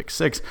almost a pick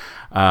six.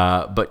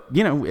 But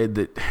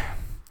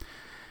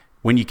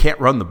when you can't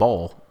run the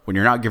ball, when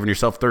you're not giving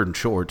yourself third and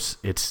shorts,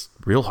 it's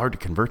real hard to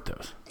convert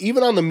those.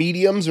 Even on the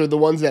mediums or the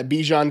ones that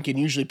Bijan can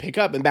usually pick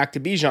up, and back to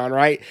Bijan,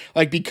 right?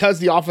 Like, because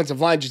the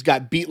offensive line just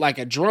got beat like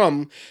a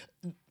drum,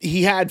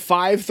 he had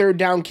 5 third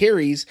down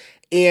carries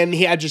and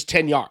he had just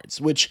 10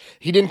 yards, which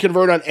he didn't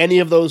convert on any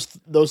of those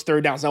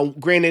third downs. Now,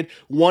 granted,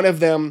 one of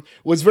them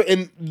was,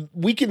 and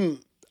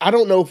I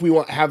don't know if we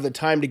have the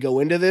time to go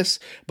into this,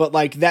 but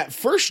like that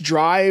first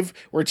drive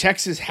where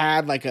Texas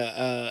had like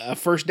a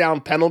first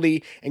down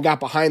penalty and got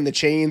behind the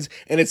chains,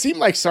 and it seemed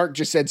like Sark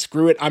just said,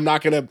 screw it, I'm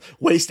not going to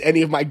waste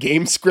any of my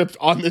game script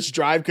on this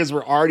drive because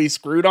we're already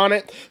screwed on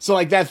it. So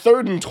like that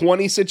 3rd and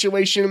 20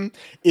 situation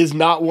is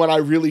not what I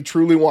really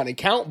truly want to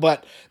count,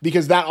 but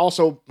because that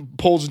also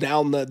pulls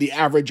down the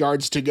average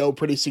yards to go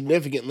pretty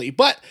significantly.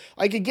 But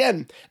like,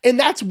 again, and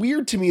that's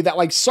weird to me that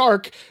like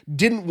Sark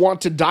didn't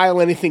want to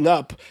dial anything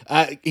up.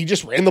 He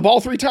just ran the ball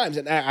 3 times,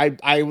 and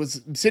I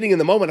was sitting in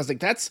the moment. I was like,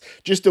 "That's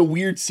just a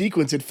weird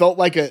sequence." It felt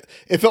like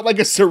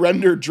a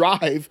surrender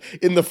drive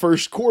in the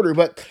first quarter.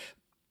 But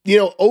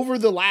over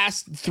the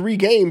last 3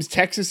 games,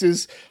 Texas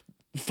is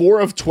 4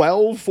 of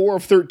 12, 4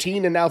 of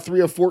 13, and now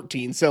 3 of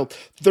 14. So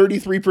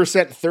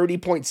 33%,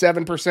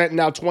 30.7%, and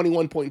now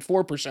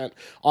 21.4%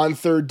 on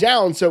third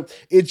down. So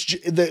it's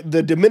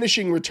the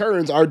diminishing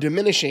returns are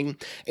diminishing.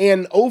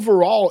 And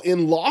overall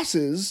in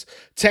losses,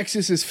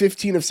 Texas is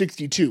 15 of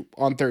 62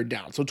 on third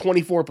down. So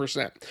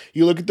 24%.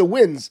 You look at the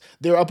wins,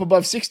 they're up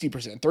above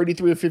 60%,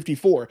 33 of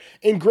 54.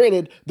 And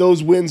granted,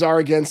 those wins are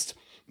against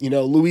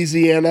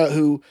Louisiana,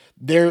 who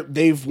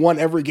they've won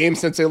every game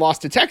since they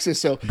lost to Texas.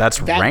 So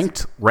that's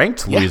ranked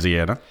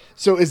Louisiana. Yeah.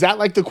 So is that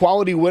like the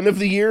quality win of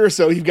the year?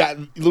 So you've got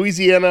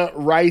Louisiana,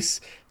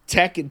 Rice,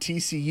 Tech, and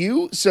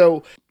TCU.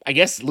 So I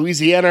guess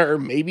Louisiana, or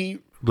maybe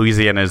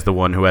Louisiana is the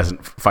one who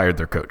hasn't fired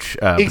their coach.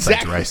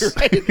 Exactly. Rice.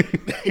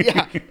 Right.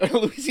 Yeah.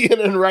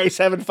 Louisiana and Rice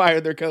haven't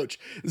fired their coach.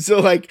 So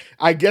like,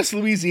 I guess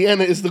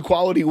Louisiana is the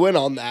quality win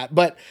on that.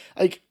 But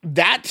like,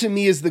 that to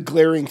me is the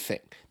glaring thing.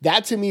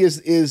 That to me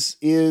is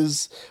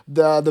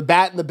the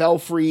bat and the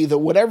belfry, the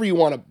whatever you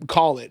want to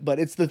call it, but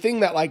it's the thing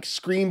that like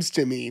screams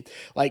to me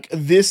like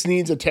this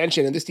needs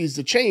attention and this needs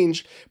to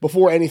change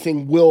before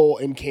anything will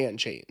and can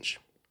change.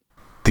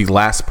 The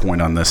last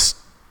point on this,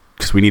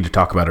 because we need to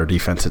talk about our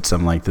defense at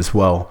some length as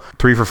well.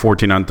 3 for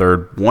 14 on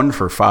third, 1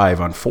 for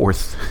 5 on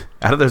fourth.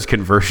 Out of those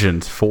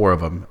conversions, 4 of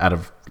them out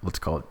of, let's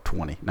call it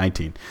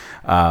 19.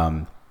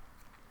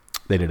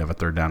 They did have a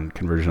third down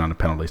conversion on a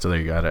penalty, so there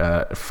you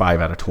got 5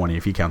 out of 20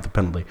 if you count the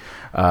penalty.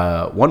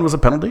 1 was a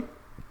penalty.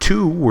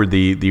 2 were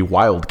the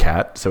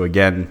wildcat. So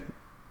again,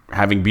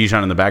 having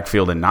Bijan in the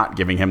backfield and not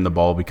giving him the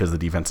ball because the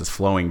defense is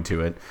flowing to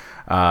it.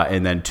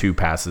 And then 2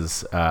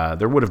 passes.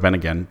 There would have been,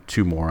 again,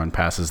 2 more on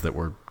passes that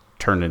were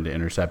turned into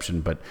interception,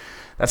 but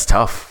that's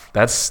tough.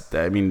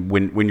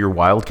 When your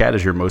wildcat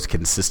is your most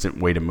consistent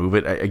way to move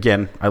it.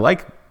 Again, I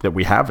like that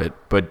we have it,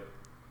 but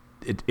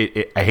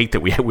I hate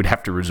that we would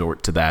have to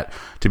resort to that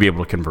to be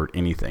able to convert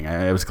anything.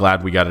 I was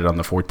glad we got it on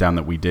the 4th down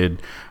that we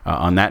did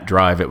on that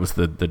drive. It was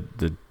the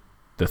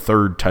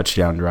 3rd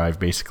touchdown drive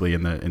basically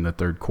in the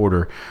 3rd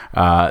quarter.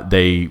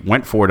 They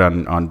went for it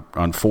on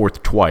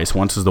 4th twice.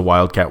 Once was the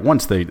wildcat.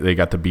 Once they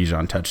got the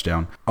Bijan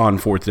touchdown on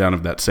 4th down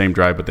of that same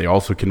drive, but they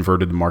also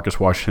converted. Marcus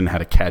Washington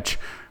had a catch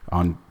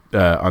on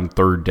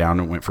 3rd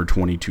down and went for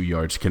 22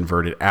 yards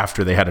converted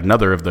after they had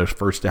another of those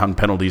first down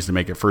penalties to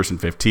make it 1st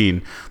and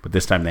 15, but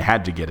this time they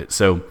had to get it.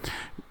 So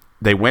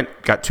they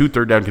got 2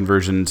 third down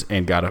conversions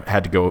and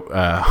had to go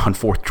on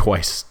 4th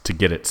twice to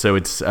get it. So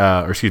it's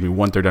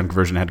 1 third down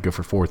conversion, had to go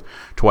for 4th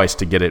twice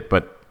to get it,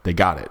 but they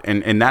got it.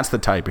 And that's the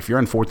type. If you're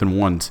on 4th and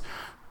 1s,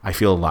 I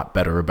feel a lot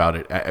better about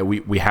it.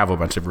 We have a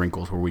bunch of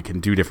wrinkles where we can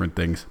do different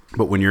things,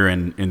 but when you're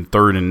in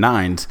 3rd and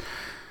 9s,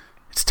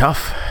 it's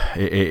tough.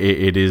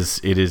 it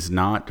is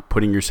not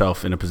putting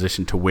yourself in a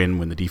position to win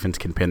when the defense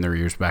can pin their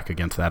ears back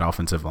against that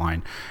offensive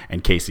line,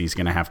 and Casey's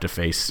going to have to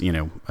face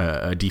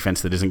a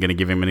defense that isn't going to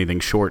give him anything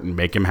short and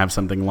make him have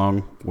something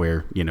long.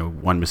 Where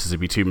one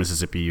Mississippi, two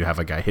Mississippi, you have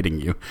a guy hitting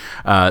you.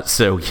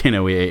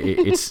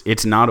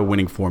 It's not a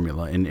winning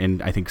formula,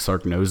 and I think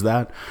Sark knows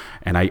that,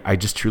 and I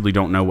just truly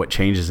don't know what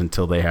changes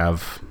until they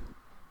have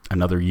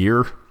another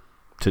year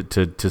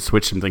to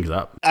switch some things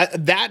up.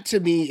 That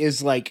to me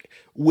is like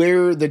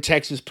where the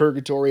Texas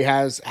purgatory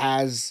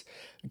has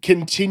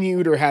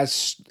continued or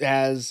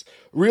has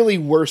really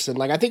worsened.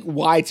 Like, I think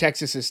why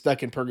Texas is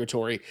stuck in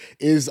purgatory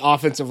is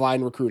offensive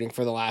line recruiting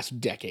for the last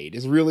decade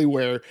is really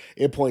where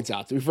it points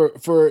out to.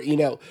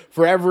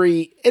 For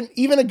every, and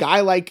even a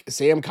guy like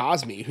Sam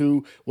Cosmi,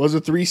 who was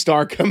a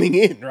 3-star coming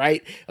in,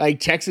 right? Like,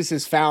 Texas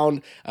has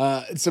found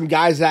some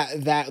guys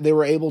that they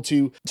were able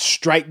to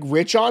strike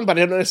rich on, but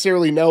I don't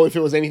necessarily know if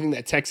it was anything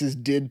that Texas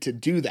did to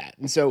do that.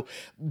 And so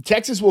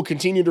Texas will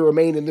continue to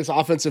remain in this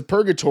offensive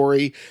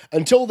purgatory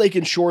until they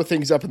can shore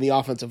things up in the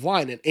offensive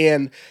line.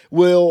 And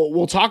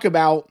we'll talk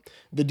about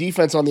the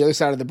defense on the other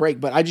side of the break,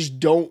 but I just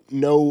don't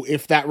know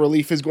if that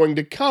relief is going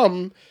to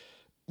come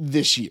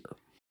this year.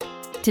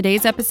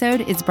 Today's episode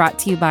is brought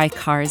to you by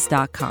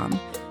Cars.com.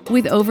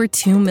 With over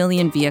 2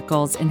 million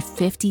vehicles and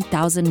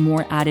 50,000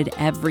 more added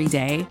every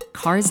day,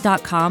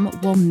 Cars.com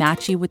will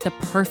match you with the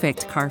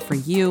perfect car for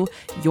you,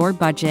 your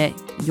budget,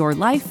 your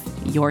life,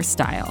 your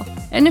style.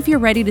 And if you're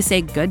ready to say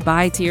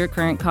goodbye to your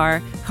current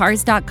car,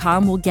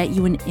 Cars.com will get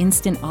you an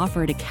instant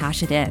offer to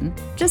cash it in.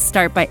 Just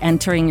start by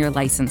entering your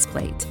license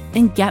plate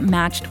and get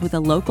matched with a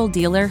local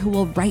dealer who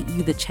will write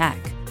you the check.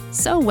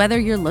 So whether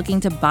you're looking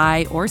to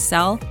buy or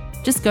sell,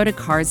 just go to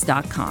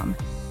Cars.com.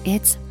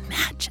 It's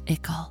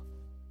magical.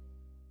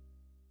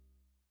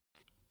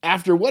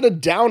 After what a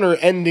downer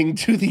ending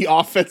to the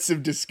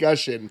offensive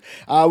discussion,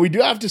 we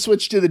do have to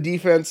switch to the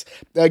defense.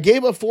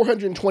 Gave up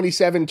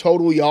 427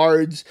 total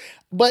yards,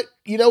 but,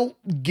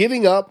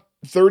 giving up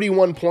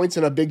 31 points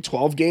in a Big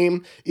 12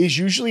 game is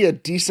usually a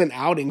decent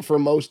outing for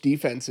most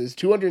defenses.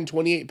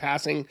 228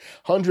 passing,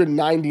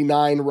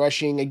 199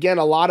 rushing. Again,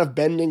 a lot of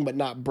bending, but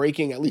not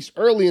breaking, at least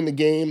early in the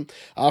game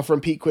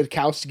from Pete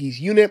Kwiatkowski's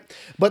unit.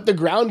 But the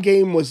ground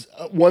game was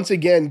once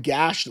again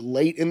gashed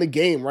late in the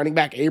game. Running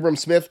back Abram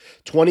Smith,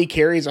 20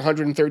 carries,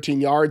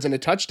 113 yards, and a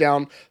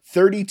touchdown.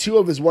 32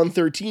 of his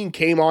 113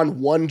 came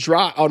on one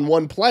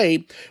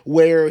play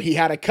where he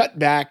had a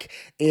cutback,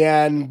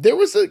 and there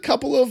was a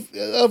couple of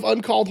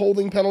uncalled holding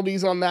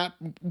penalties on that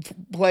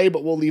play,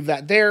 but we'll leave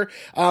that there.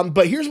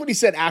 But here's what he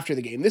said after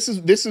the game. This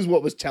is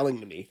what was telling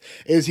to me,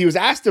 is he was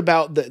asked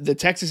about the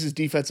Texas's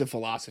defensive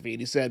philosophy, and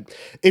he said,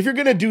 if you're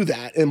going to do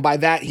that, and by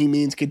that he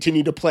means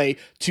continue to play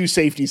 2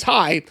 safeties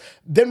high,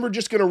 then we're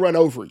just going to run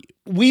over you.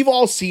 We've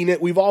all seen it.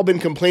 We've all been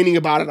complaining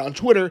about it on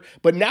Twitter,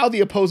 but now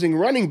the opposing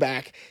running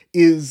back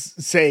is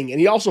saying,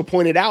 and he also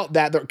pointed out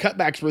that the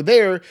cutbacks were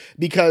there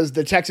because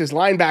the Texas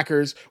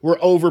linebackers were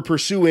over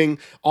pursuing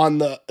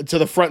to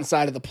the front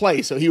side of the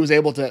play. So he was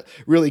able to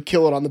really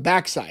kill it on the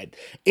backside.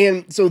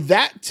 And so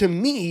that to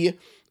me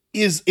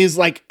is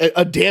like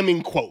a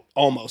damning quote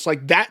almost.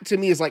 Like, that to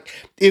me is like,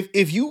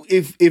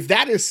 if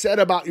that is said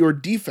about your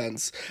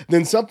defense,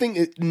 then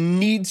something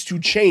needs to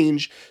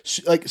change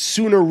like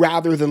sooner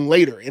rather than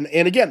later.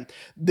 And again,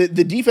 the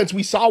defense,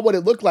 we saw what it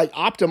looked like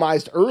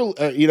optimized early,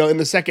 in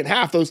the second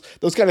half, those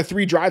kind of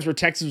 3 drives where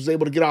Texas was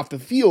able to get off the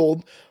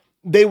field.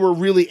 They were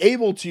really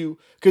able to,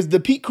 because the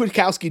Pete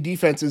Kwiatkowski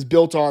defense is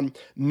built on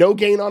no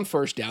gain on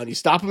first down. You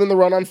stop them in the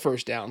run on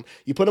first down.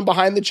 You put them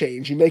behind the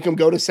chains. You make them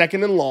go to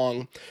second and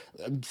long,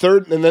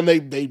 third, and then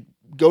they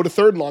go to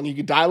third and long. You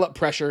can dial up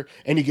pressure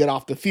and you get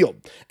off the field.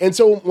 And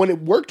so when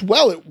it worked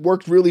well, it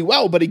worked really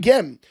well. But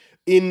again,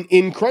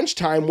 in crunch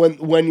time,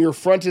 when your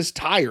front is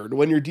tired,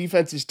 when your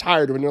defense is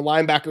tired, when your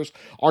linebackers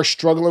are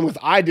struggling with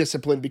eye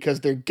discipline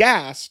because they're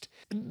gassed,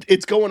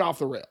 it's going off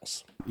the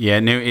rails.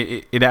 Yeah, no,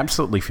 it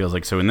absolutely feels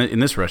like so.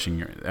 In this rushing,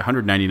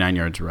 199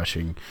 yards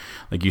rushing,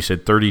 like you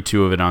said,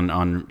 32 of it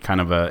on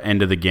kind of a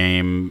end of the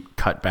game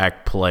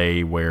cutback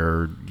play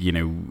where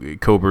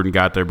Coburn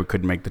got there but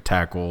couldn't make the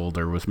tackle.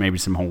 There was maybe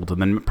some hold, and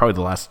then probably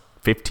the last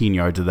 15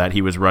 yards of that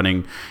he was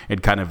running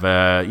at kind of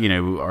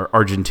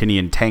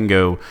Argentinian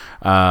tango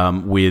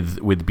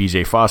with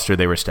BJ Foster.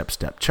 They were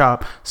step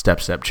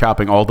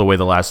chopping all the way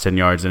the last 10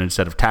 yards, and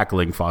instead of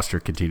tackling,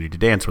 Foster continued to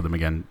dance with him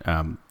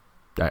again.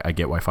 I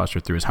get why Foster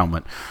threw his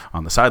helmet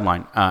on the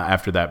sideline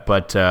after that.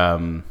 But,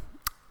 I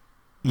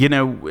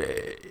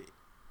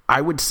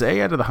would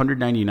say out of the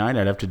 199,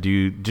 I'd have to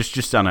do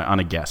just on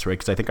a guess, right?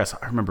 Because I think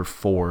I remember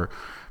 4,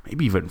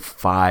 maybe even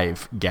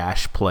 5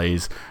 gash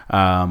plays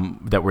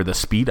that were the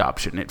speed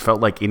option. It felt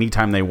like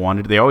anytime they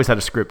wanted, they always had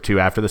a script too.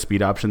 After the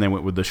speed option, they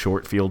went with the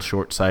short field,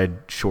 short side,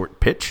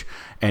 short pitch,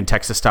 and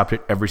Texas stopped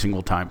it every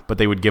single time. But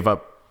they would give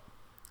up,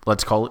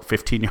 let's call it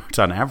 15 yards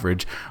on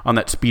average on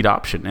that speed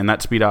option. And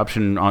that speed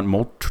option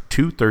on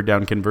 2 third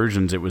down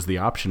conversions, it was the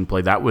option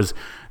play. That was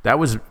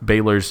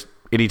Baylor's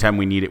anytime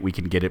we need it, we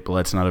can get it, but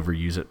let's not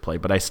overuse it play.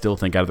 But I still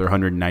think out of their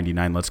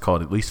 199, let's call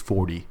it at least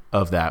 40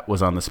 of that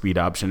was on the speed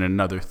option, and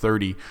another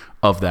 30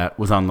 of that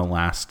was on the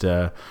last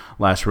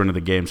run of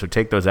the game. So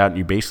take those out, and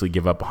you basically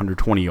give up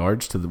 120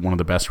 yards to one of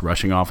the best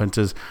rushing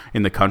offenses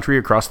in the country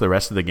across the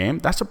rest of the game.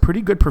 That's a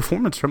pretty good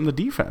performance from the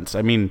defense.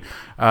 I mean,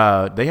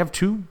 they have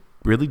two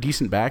really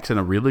decent backs and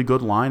a really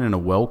good line and a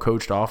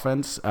well-coached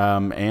offense.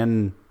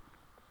 And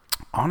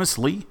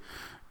honestly,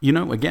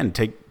 again,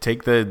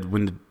 take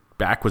when the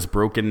back was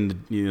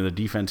broken, the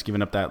defense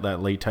giving up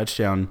that late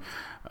touchdown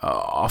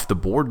off the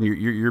board, and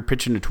you're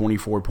pitching a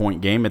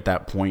 24-point game at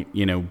that point,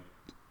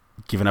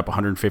 giving up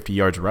 150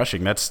 yards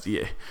rushing.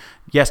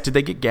 Yes, did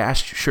they get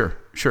gashed? Sure.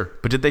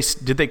 But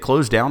did they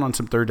close down on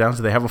some third downs?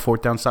 Did they have a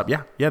fourth down stop?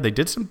 Yeah, they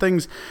did some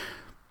things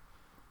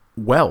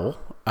well.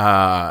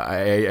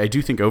 I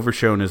do think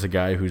Overshone is a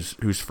guy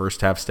whose first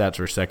half stats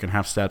or second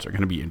half stats are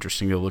going to be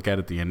interesting to look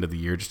at the end of the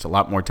year. Just a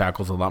lot more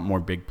tackles, a lot more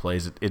big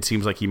plays. It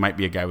seems like he might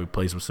be a guy who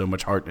plays with so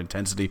much heart and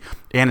intensity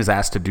and is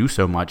asked to do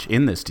so much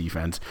in this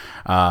defense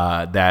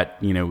that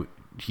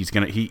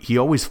he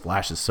always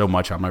flashes so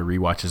much on my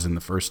rewatches in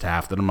the first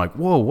half that I'm like,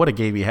 whoa, what a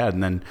game he had.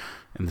 And then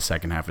in the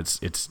second half,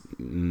 it's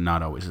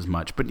not always as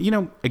much. But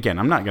again,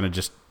 I'm not going to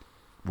just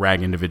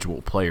rag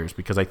individual players,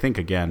 because I think,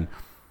 again,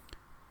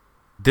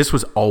 this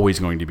was always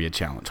going to be a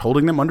challenge.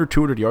 Holding them under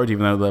 200 yards,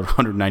 even though they're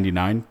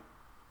 199,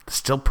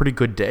 still pretty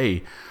good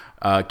day,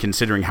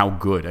 considering how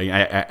good.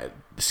 I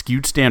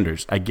skewed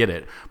standards, I get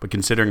it, but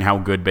considering how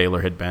good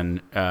Baylor had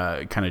been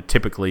kind of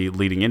typically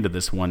leading into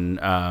this one,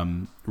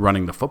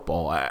 running the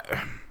football,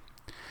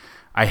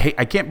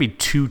 I can't be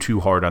too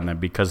hard on them,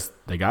 because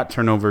they got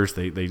turnovers,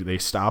 they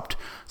stopped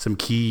some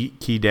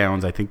key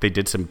downs. I think they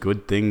did some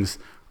good things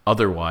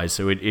otherwise,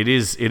 so it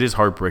is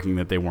heartbreaking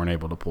that they weren't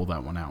able to pull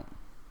that one out.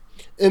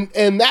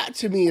 And that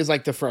to me is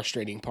like the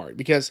frustrating part,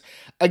 because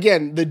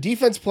again, the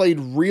defense played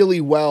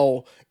really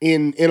well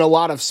in a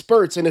lot of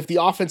spurts, and if the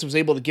offense was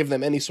able to give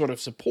them any sort of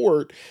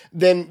support,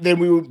 then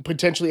we would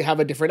potentially have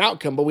a different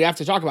outcome. But we have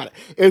to talk about it.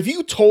 If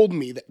you told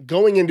me that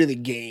going into the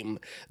game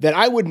that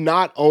I would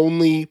not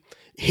only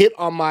hit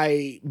on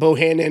my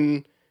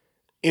Bohannon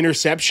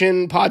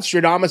interception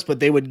Podstradamus, but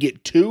they would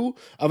get two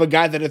of a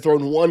guy that had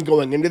thrown one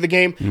going into the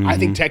game, I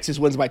think Texas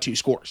wins by 2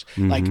 scores.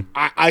 Like,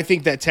 I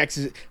think that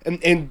Texas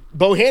and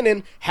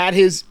Bohannon had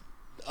his,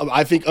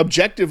 I think,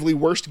 objectively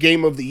worst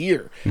game of the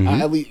year.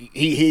 At least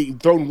he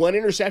thrown one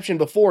interception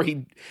before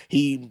he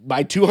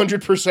by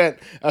 200%,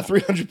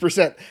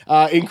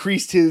 300%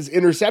 increased his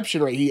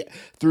interception rate. He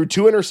threw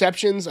 2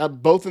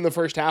 interceptions, both in the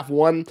first half.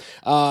 One,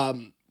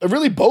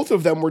 really, both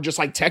of them were just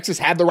like Texas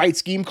had the right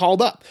scheme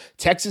called up.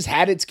 Texas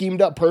had it schemed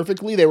up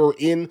perfectly. They were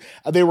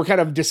kind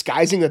of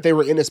disguising that they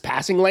were in his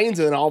passing lanes,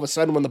 and then all of a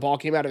sudden, when the ball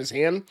came out of his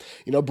hand,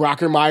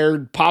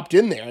 Brockermeyer popped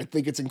in there. I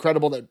think it's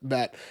incredible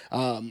that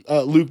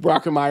Luke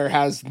Brockermeyer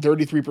has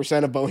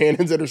 33% of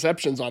Bohannon's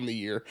interceptions on the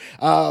year.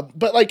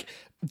 But like,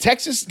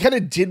 Texas kind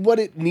of did what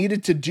it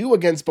needed to do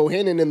against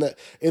Bohannon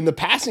in the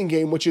passing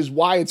game, which is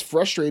why it's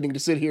frustrating to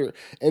sit here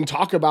and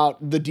talk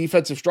about the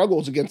defensive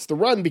struggles against the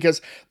run.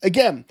 Because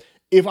again,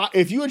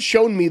 if you had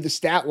shown me the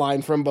stat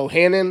line from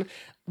Bohannon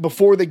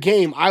before the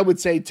game, I would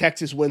say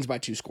Texas wins by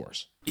 2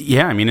 scores.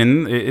 Yeah, I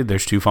mean,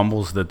 there's 2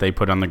 fumbles that they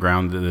put on the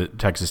ground that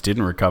Texas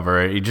didn't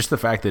recover. Just the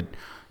fact that,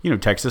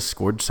 Texas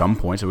scored some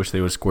points. I wish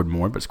they would have scored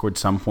more, but scored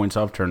some points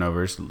off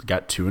turnovers,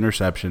 got 2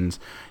 interceptions,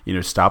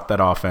 stopped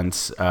that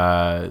offense.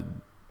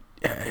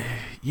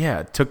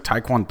 It took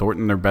Tyquan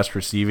Thornton, their best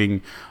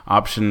receiving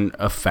option,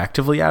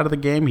 effectively out of the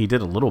game. He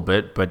did a little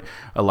bit, but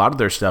a lot of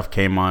their stuff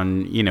came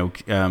on,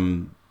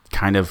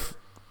 kind of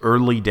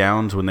early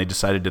downs when they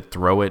decided to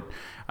throw it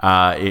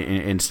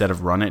instead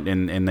of run it,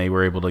 and they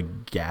were able to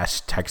gash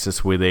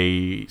Texas with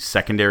a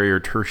secondary or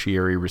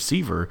tertiary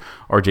receiver.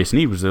 R.J.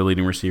 Sneed was their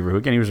leading receiver, who,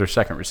 again, he was their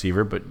second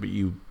receiver, but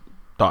you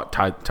thought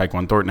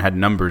Tyquan Thornton had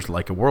numbers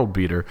like a world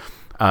beater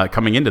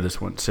coming into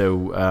this one.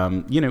 So,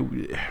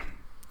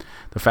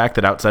 the fact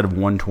that outside of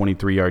one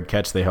 23-yard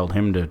catch, they held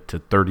him to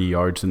 30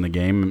 yards in the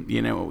game,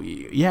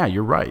 yeah,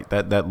 you're right.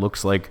 That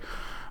looks like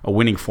a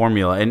winning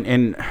formula.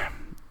 And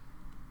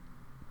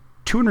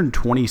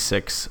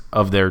 226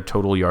 of their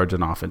total yards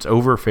in offense,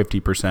 over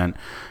 50%,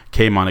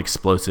 came on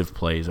explosive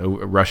plays,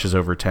 rushes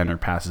over 10 or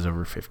passes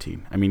over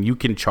 15. I mean, you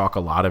can chalk a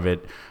lot of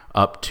it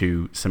up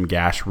to some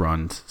gash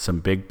runs, some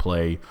big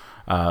play.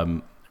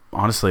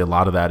 Honestly, a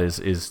lot of that is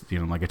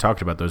like I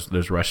talked about,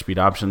 those rush speed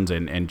options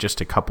and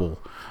just a couple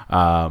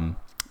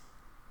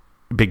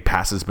big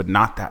passes, but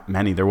not that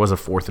many. There was a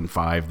 4th and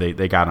 5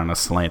 they got on a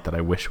slant that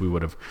I wish we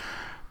would have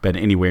been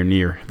anywhere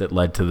near, that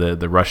led to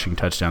the rushing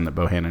touchdown that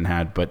Bohannon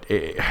had. But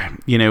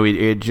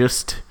it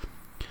just,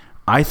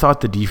 I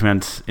thought the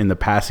defense in the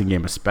passing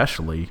game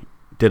especially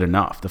did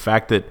enough. The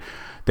fact that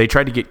they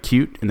tried to get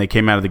cute and they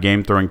came out of the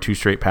game throwing 2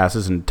 straight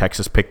passes and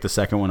Texas picked the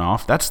second one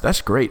off,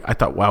 that's great. I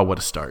thought, wow, what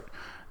a start.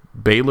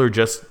 Baylor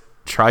just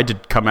tried to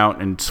come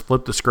out and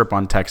flip the script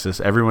on Texas.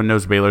 Everyone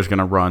knows Baylor's going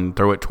to run,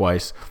 throw it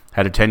twice,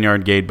 had a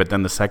 10-yard gain, but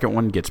then the second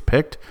one gets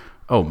picked.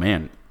 Oh,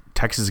 man,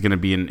 Texas is going to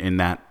be in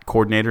that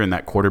coordinator and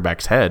that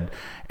quarterback's head.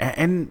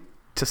 And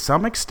to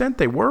some extent,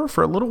 they were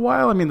for a little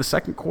while. I mean, the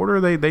second quarter,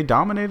 they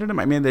dominated them.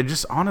 I mean, they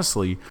just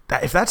honestly,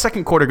 if that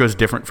second quarter goes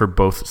different for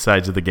both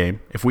sides of the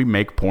game, if we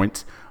make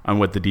points on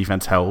what the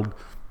defense held,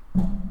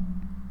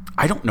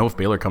 I don't know if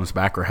Baylor comes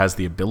back or has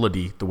the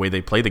ability, the way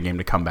they play the game,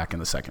 to come back in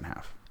the second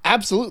half.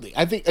 Absolutely.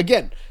 I think,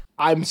 again,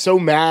 I'm so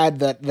mad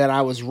that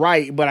I was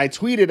right, but I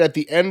tweeted at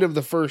the end of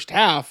the first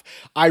half,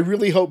 I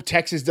really hope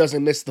Texas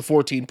doesn't miss the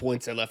 14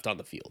 points they left on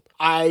the field.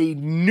 I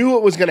knew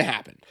it was going to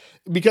happen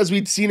because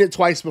we'd seen it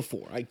twice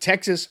before. Like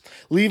Texas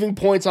leaving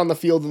points on the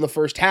field in the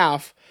first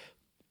half,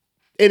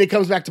 and it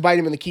comes back to bite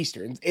him in the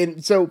keister.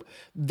 And so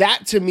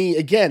that, to me,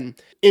 again,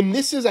 and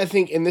this is, I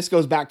think, and this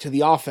goes back to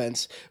the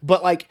offense,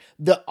 but like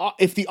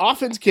if the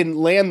offense can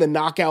land the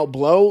knockout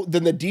blow,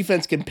 then the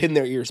defense can pin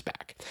their ears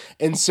back.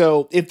 And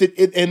so if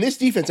this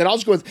defense, and I'll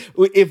just go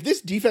with, if this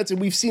defense, and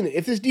we've seen it,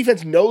 if this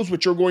defense knows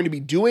what you're going to be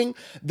doing,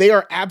 they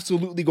are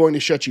absolutely going to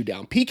shut you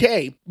down.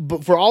 PK,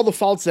 but for all the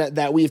faults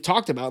that we've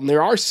talked about, and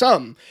there are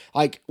some,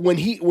 like when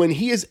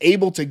he is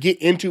able to get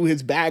into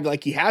his bag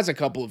like he has a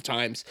couple of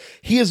times,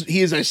 he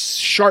is a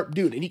sharp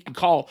dude, and he can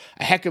call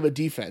a heck of a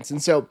defense.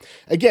 And so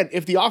again,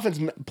 if the offense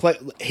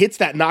hits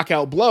that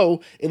knockout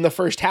blow in the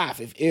first half,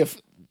 if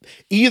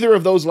either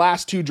of those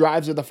last two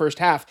drives of the first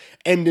half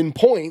end in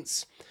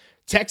points,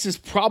 Texas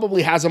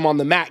probably has them on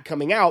the mat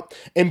coming out,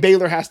 and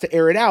Baylor has to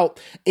air it out.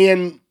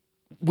 And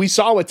we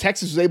saw what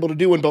Texas was able to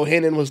do when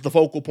Bohannon was the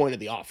focal point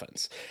of the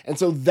offense. And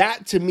so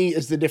that, to me,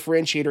 is the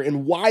differentiator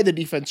and why the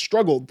defense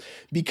struggled,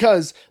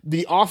 because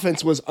the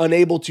offense was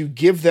unable to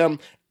give them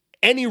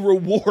any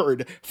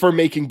reward for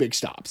making big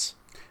stops.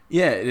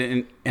 Yeah,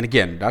 and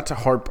again, not to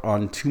harp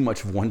on too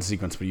much of one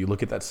sequence, but you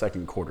look at that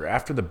second quarter.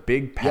 After the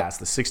big pass,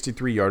 the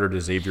 63-yarder to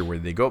Xavier, where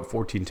they go up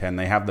 14-10,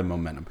 they have the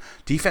momentum.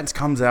 Defense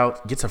comes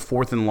out, gets a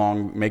 4th and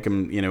long, make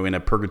them, in a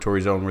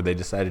purgatory zone where they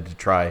decided to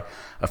try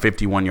a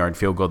 51-yard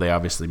field goal they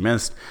obviously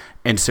missed.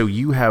 And so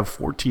you have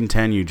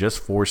 14-10, you just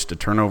forced a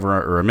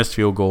turnover or a missed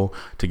field goal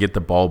to get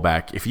the ball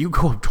back. If you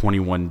go up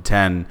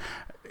 21-10,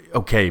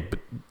 okay, but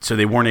so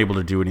they weren't able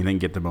to do anything,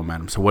 get the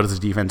momentum. So what does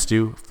the defense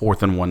do?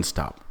 4th and 1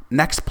 stop.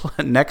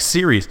 Next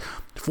series,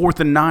 4th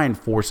and 9,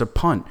 force a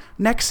punt.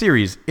 Next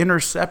series,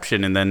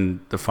 interception. And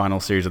then the final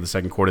series of the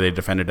second quarter, they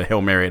defended a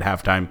Hail Mary at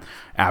halftime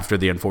after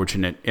the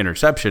unfortunate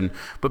interception.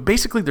 But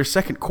basically their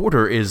second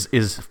quarter is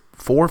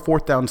 4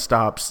 4th down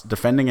stops,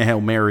 defending a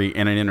Hail Mary,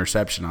 and an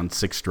interception on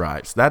 6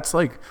 drives. That's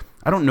like,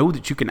 I don't know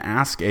that you can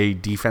ask a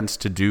defense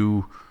to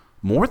do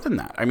more than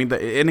that. I mean,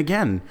 and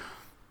again,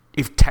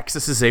 if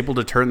Texas is able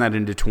to turn that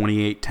into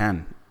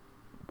 28-10,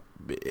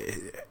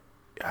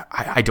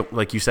 I don't,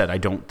 like you said, I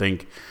don't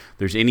think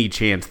there's any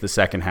chance the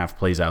second half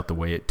plays out the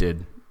way it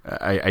did.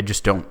 I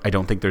just don't. I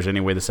don't think there's any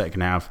way the second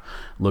half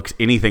looks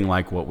anything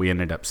like what we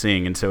ended up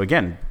seeing. And so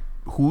again,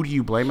 who do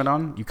you blame it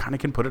on? You kind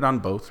of can put it on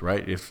both,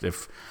 right?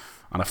 If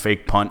on a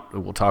fake punt,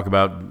 we'll talk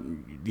about,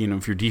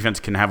 if your defense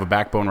can have a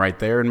backbone right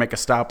there and make a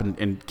stop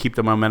and keep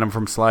the momentum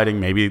from sliding,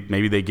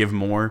 maybe they give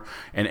more.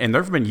 And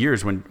there have been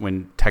years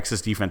when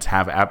Texas defense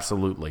have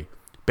absolutely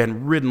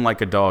been ridden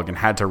like a dog and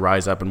had to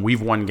rise up, and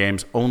we've won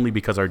games only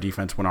because our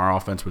defense, when our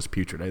offense was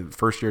putrid.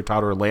 First year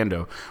Todd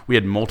Orlando, we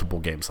had multiple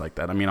games like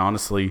that. I mean,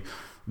 honestly,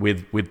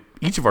 with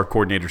each of our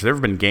coordinators, there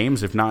have been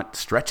games, if not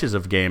stretches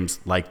of games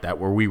like that,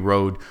 where we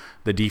rode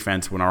the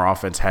defense when our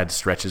offense had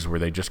stretches where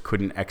they just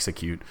couldn't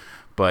execute.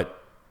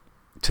 But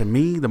to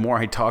me, the more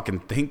I talk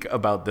and think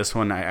about this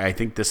one, I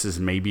think this is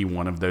maybe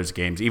one of those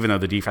games, even though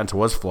the defense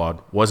was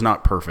flawed, was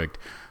not perfect,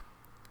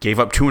 gave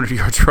up 200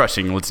 yards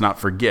rushing, let's not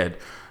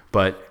forget,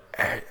 but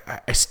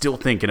I still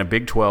think in a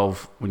Big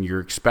 12, when you're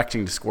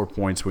expecting to score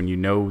points, when you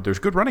know there's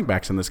good running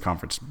backs in this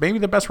conference, maybe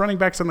the best running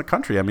backs in the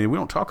country. I mean, we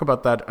don't talk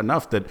about that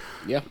enough, that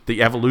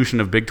the evolution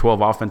of Big 12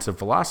 offensive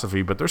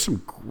philosophy, but there's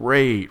some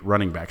great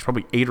running backs,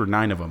 probably 8 or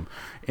 9 of them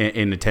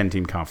in the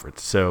 10-team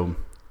conference. So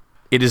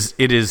it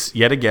is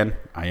yet again,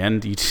 I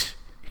end each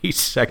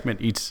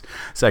segment, each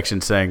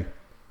section saying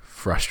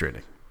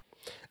frustrating.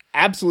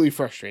 Absolutely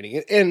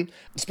frustrating. And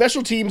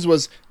special teams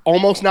was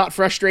almost not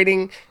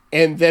frustrating,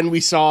 and then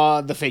we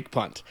saw the fake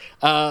punt.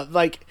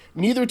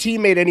 Neither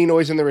team made any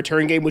noise in the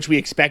return game, which we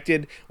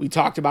expected. We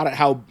talked about it,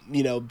 how,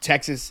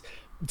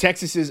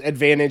 Texas's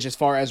advantage as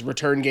far as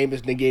return game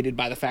is negated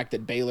by the fact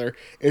that Baylor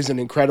is an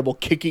incredible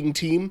kicking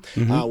team,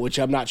 which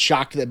I'm not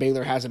shocked that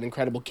Baylor has an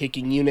incredible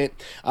kicking unit.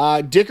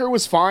 Dicker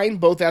was fine,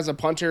 both as a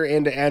punter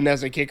and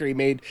as a kicker. He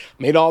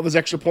made all of his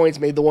extra points,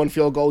 made the one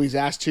field goal he's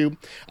asked to.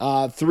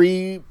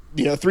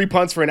 3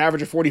 punts for an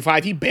average of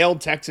 45. He bailed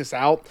Texas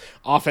out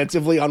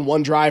offensively on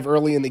one drive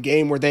early in the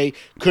game where they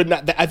could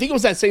not. I think it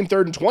was that same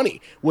 3rd and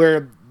 20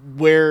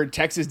 where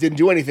Texas didn't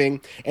do anything,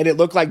 and it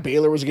looked like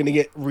Baylor was going to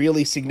get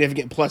really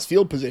significant plus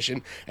field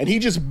position, and he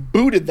just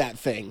booted that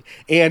thing.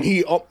 And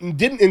he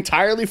didn't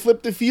entirely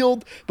flip the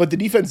field, but the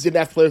defense didn't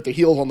have to play with their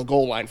heels on the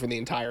goal line for the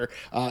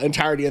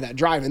entirety of that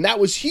drive, and that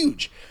was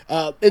huge.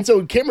 And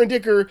so Cameron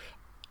Dicker,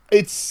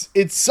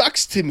 it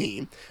sucks to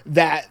me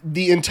that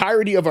the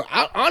entirety of a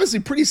honestly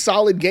pretty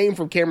solid game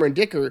from Cameron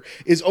Dicker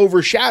is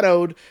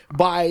overshadowed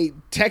by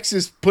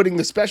Texas putting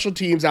the special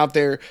teams out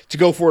there to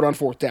go for it on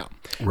fourth down.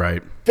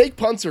 Right. Fake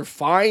punts are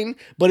fine,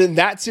 but in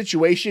that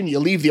situation, you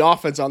leave the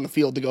offense on the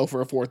field to go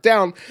for a fourth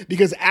down,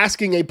 because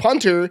asking a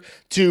punter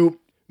to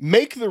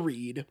make the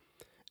read,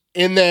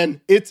 and then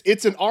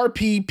it's an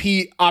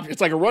RPP option. It's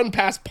like a run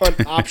pass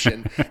punt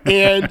option.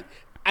 And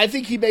I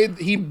think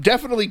he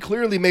definitely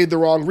clearly made the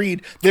wrong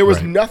read. There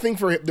was nothing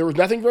for him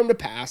to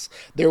pass.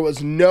 There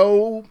was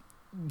no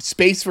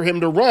space for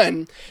him to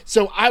run.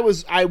 So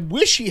I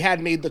wish he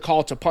had made the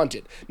call to punt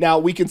it. Now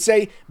we can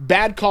say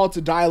bad call to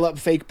dial up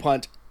fake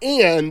punt,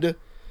 and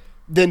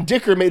then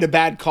Dicker made a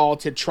bad call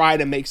to try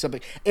to make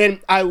something. And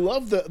I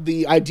love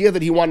the idea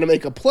that he wanted to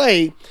make a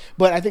play,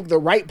 but I think the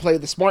right play,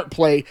 the smart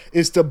play,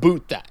 is to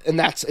boot that. And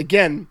that's,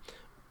 again,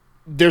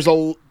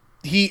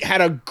 he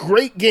had a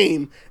great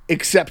game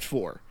except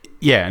for.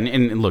 Yeah,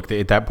 and look,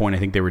 at that point, I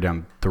think they were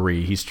down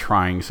 3. He's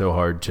trying so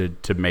hard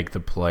to make the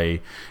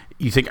play.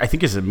 I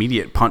think his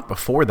immediate punt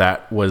before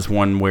that was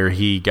one where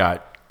he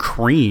got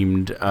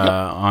creamed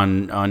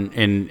and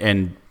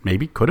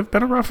maybe could have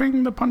been a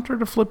roughing the punter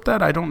to flip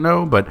that. I don't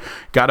know, but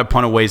got a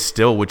punt away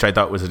still, which I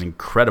thought was an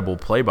incredible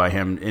play by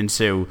him. And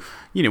so,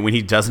 when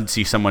he doesn't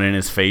see someone in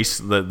his face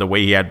the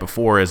way he had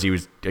before, as he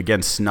was,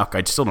 again, snuck,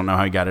 I still don't know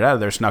how he got it out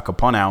of there, snuck a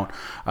punt out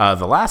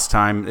the last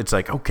time. It's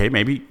like, okay,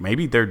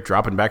 maybe they're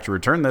dropping back to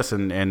return this,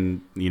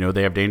 and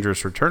they have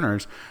dangerous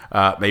returners.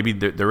 Maybe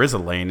there is a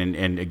lane,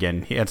 and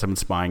again, he had someone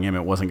spying him.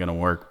 It wasn't going to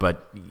work,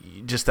 but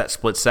just that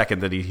split second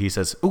that he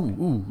says,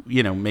 ooh,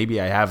 maybe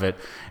I have it.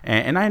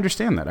 And I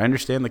understand that. I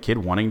understand the kid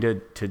wanting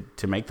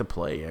to make the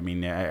play. I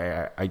mean,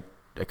 I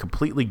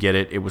completely get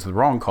it. It was the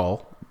wrong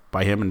call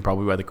by him and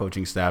probably by the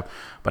coaching staff,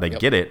 but I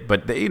get it.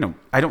 But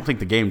I don't think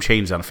the game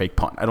changed on a fake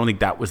punt. I don't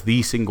think that was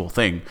the single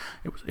thing.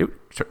 It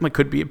certainly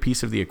could be a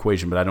piece of the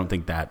equation, but I don't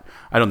think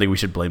we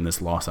should blame this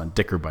loss on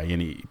Dicker by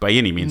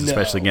any means. No.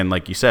 Especially, again,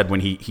 like you said, when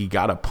he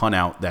got a punt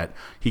out that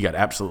he got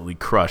absolutely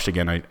crushed.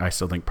 Again, I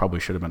still think probably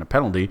should have been a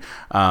penalty,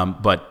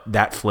 but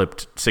that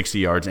flipped 60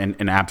 yards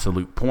and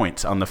absolute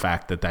points on the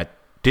fact that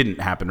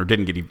didn't happen or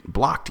didn't get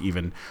blocked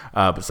even,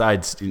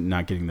 besides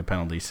not getting the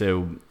penalty.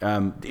 So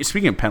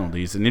speaking of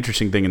penalties, an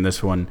interesting thing in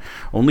this one,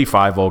 only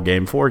 5 all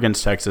game, 4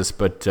 against Texas,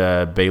 but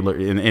Baylor,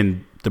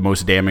 in the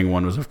most damning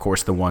one was, of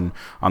course, the one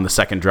on the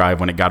second drive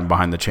when it got him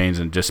behind the chains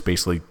and just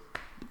basically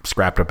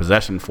scrapped a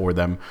possession for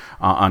them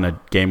on a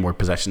game where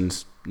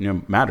possessions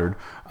mattered.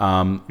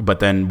 But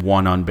then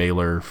 1 on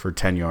Baylor for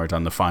 10 yards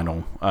on the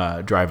final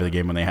drive of the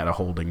game when they had a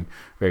holding,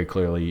 very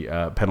clearly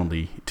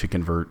penalty to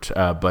convert.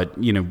 But,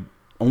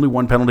 only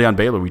 1 penalty on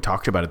Baylor. We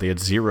talked about it. They had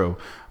 0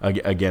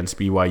 against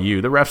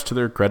BYU. The refs, to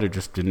their credit,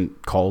 just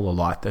didn't call a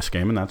lot this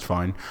game, and that's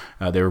fine.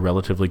 They were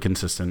relatively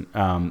consistent.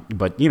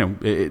 But,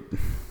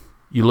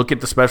 you look at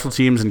the special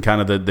teams and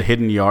kind of the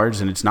hidden yards,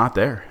 and it's not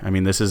there. I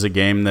mean, this is a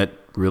game that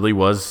really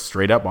was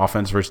straight up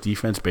offense versus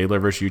defense, Baylor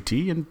versus UT,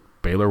 and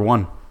Baylor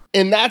won.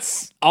 And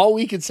that's all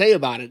we could say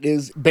about it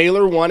is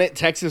Baylor won it,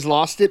 Texas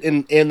lost it,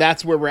 and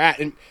that's where we're at.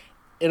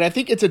 And I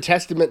think it's a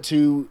testament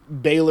to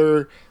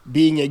Baylor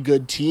being a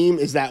good team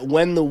is that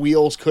when the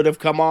wheels could have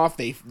come off,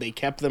 they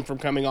kept them from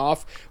coming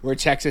off, where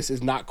Texas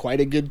is not quite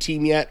a good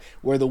team yet,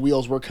 where the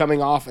wheels were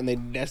coming off and they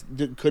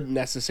couldn't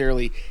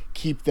necessarily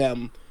keep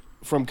them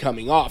from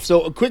coming off.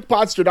 So a quick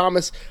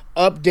Podstradamus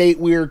update.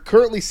 We're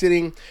currently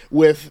sitting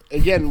with,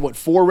 again,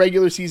 4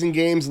 regular season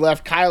games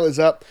left. Kyle is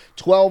up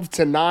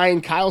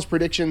 12-9. Kyle's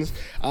predictions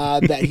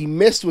that he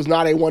missed was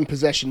not a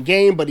 1-possession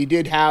game, but he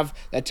did have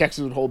that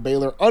Texas would hold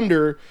Baylor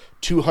under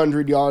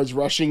 200 yards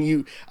rushing.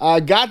 You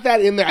got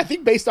that in there, I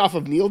think, based off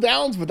of kneel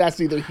downs, but that's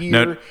neither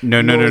here.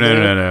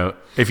 No.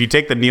 If you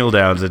take the kneel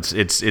downs,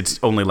 it's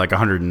only like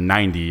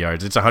 190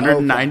 yards. It's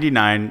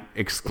 199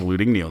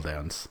 excluding kneel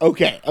downs.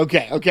 Okay.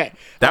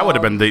 That would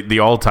have been the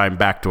all-time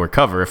backdoor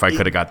cover if I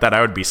could have got that. I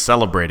would be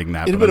celebrating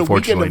that. It'd have been a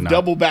weekend of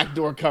double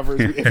backdoor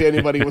covers if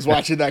anybody was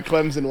watching that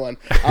Clemson one.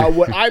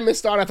 What I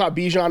missed on, I thought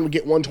Bijan would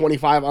get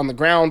 125 on the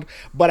ground,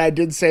 but I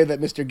did say that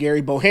Mr.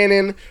 Gary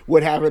Bohannon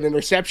would have an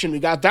interception. We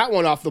got that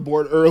one off the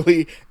board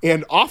early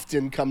and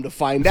often, come to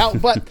find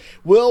out. But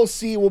we'll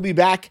see. We'll be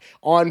back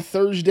on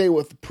Thursday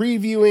with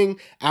previewing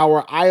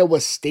our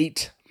Iowa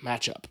State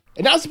matchup.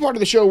 And now it's the part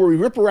of the show where we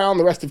rip around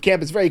the rest of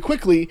campus very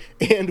quickly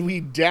and we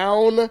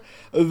down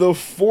the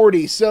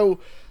 40. So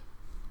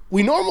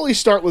we normally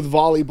start with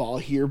volleyball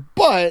here,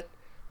 but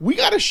we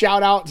got a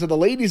shout out to the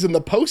ladies in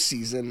the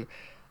postseason.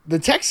 The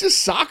Texas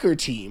soccer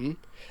team,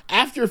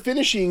 after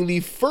finishing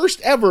the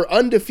first ever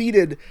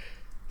undefeated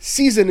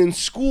season in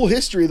school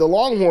history, the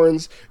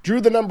Longhorns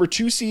drew the number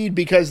 2 seed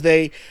because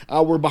they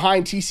were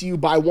behind TCU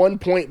by 1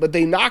 point, but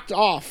they knocked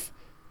off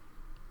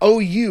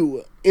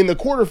OU in the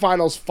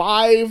quarterfinals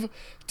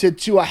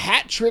 5-2, a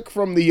hat trick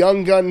from the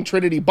young gun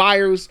Trinity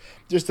Byers,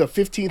 just a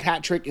 15th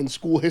hat trick in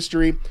school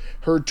history.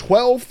 Her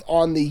 12th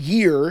on the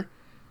year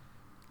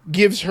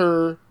gives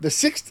her the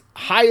 6th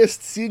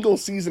highest single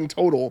season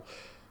total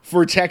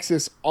for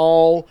Texas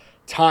all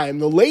time.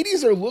 The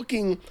ladies are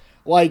looking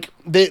Like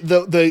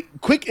the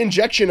quick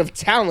injection of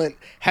talent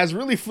has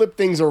really flipped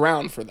things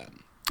around for them.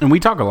 And we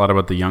talk a lot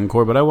about the young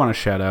core, but I want to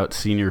shout out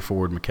senior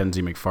forward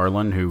Mackenzie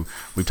McFarland, who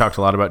we've talked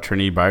a lot about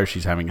Trinity Byers.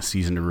 She's having a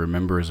season to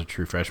remember as a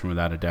true freshman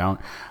without a doubt.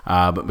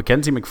 But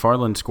Mackenzie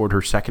McFarland scored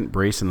her second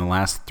brace in the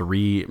last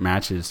 3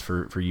 matches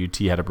for UT.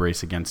 Had a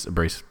brace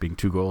being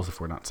 2 goals,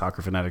 if we're not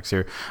soccer fanatics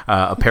here.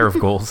 A pair of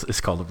goals is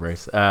called a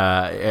brace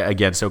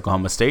against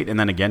Oklahoma State, and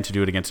then again to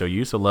do it against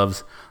OU. So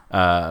loves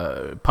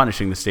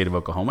punishing the state of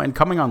Oklahoma. And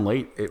coming on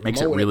late, it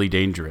makes it really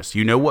dangerous.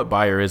 You know what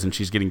Byer is, and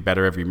she's getting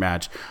better every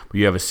match. But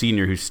you have a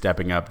senior who's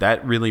stepping up.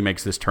 That really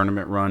makes this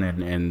tournament run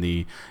and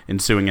the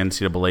ensuing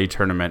NCAA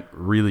tournament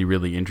really,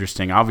 really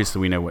interesting. Obviously,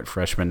 we know what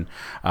freshman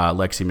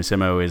Lexi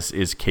Massimo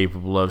is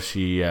capable of.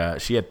 She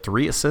had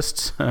 3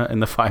 assists in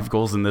the 5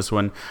 goals in this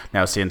one.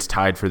 Now stands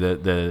tied for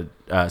the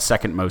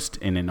second most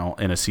in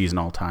a season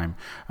all time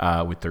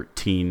with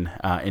 13.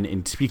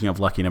 And speaking of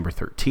lucky number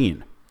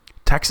 13,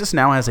 Texas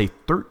now has a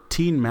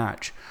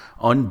 13-match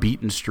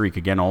unbeaten streak,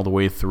 again, all the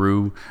way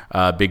through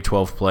Big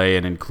 12 play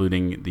and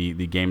including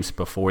the games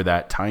before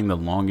that, tying the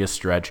longest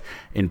stretch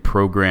in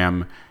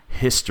program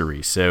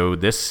history. So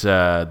this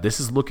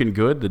is looking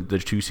good. The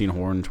 2 Seed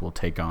Horns will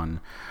take on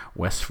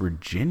West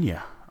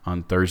Virginia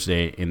on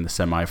Thursday in the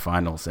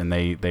semifinals, and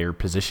they are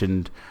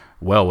positioned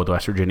well with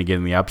West Virginia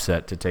getting the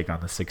upset to take on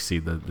the 6th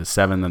seed. The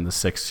 7 and the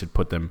 6 should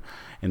put them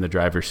in the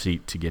driver's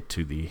seat to get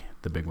to the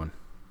big one.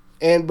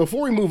 And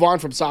before we move on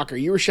from soccer,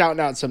 you were shouting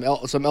out some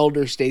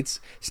elder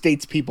states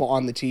people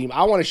on the team.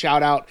 I want to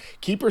shout out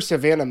keeper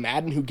Savannah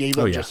Madden, who gave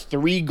up just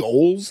 3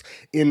 goals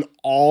in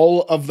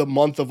all of the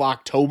month of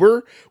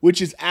October,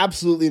 which is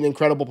absolutely an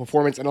incredible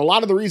performance. And a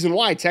lot of the reason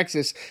why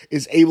Texas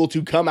is able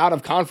to come out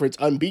of conference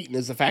unbeaten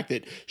is the fact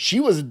that she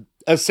was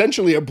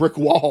essentially a brick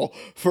wall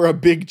for a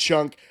big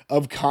chunk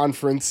of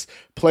conference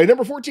play.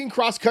 Number 14,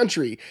 cross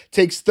country,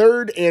 takes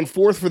 3rd and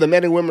 4th for the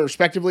men and women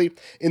respectively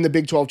in the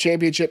Big 12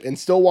 championship. In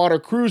Stillwater,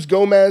 Cruz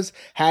Gomez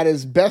had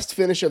his best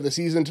finish of the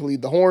season to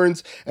lead the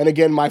Horns. And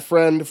again, my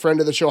friend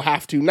of the show,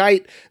 Half to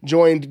Night,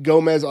 joined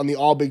Gomez on the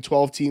All Big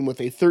 12 team with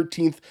a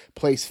 13th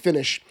place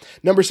finish.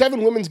 Number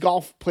 7, women's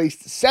golf,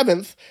 placed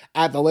 7th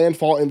at the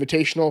Landfall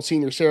Invitational.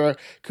 Senior Sarah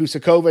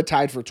Kusakova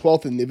tied for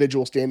 12th in the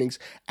individual standings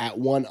at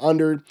 1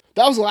 under.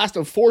 That was the last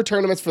of 4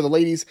 tournaments for the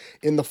ladies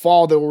in the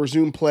fall that will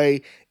resume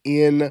play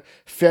in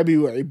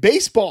February.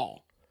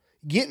 Baseball,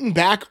 getting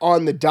back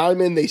on the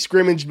diamond. They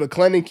scrimmaged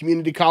McLennan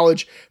Community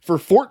College for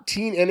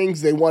 14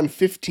 innings. They won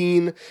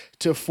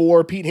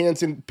 15-4. Pete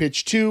Hansen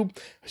pitched 2,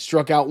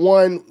 struck out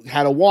 1,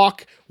 had a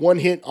walk, 1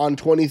 hit on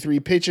 23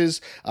 pitches.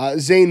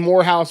 Zane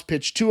Morehouse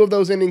pitched 2 of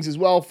those innings as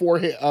well, 4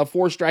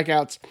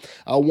 strikeouts,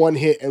 1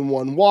 hit and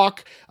 1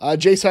 walk.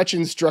 Jace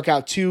Hutchins struck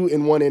out 2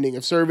 in 1 inning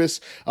of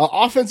service.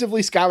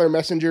 Offensively, Skylar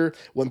Messenger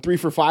went 3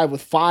 for 5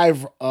 with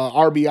 5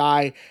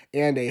 RBI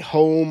and a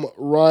home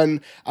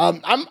run. I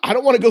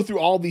don't want to go through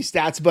all these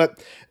stats,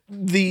 but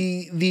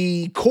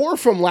the core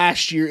from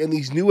last year and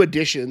these new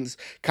additions,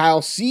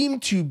 Kyle, seem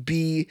to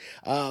be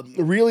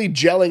really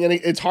gelling, and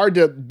it's hard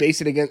to base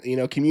it against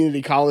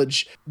community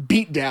college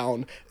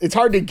beatdown. It's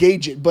hard to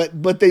gauge it,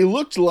 but they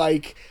looked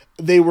like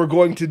they were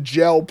going to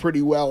gel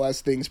pretty well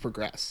as things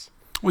progress.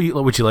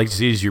 Well, what you like to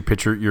see is your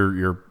pitcher,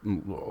 your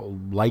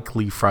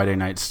likely Friday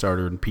night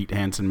starter, and Pete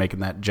Hansen making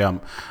that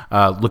jump,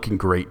 looking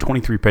great.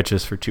 23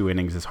 pitches for 2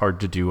 innings is hard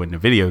to do in a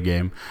video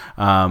game.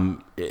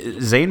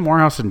 Zane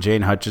Morehouse and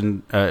Jace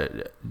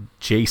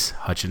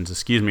Hutchins,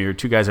 are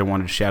 2 guys I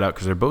wanted to shout out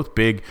because they're both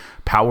big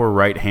power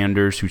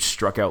right-handers who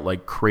struck out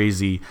like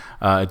crazy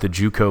at the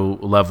JUCO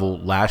level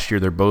last year.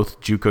 They're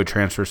both JUCO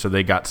transfers, so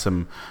they got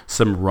some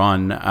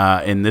run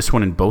in this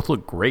one, and both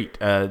look great.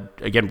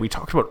 Again, we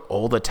talked about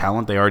all the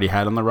talent they already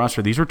had on the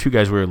roster. These were 2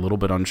 guys we were a little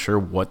bit unsure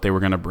what they were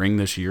going to bring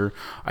this year.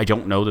 I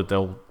don't know that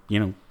they'll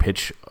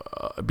pitch,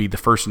 be the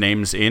first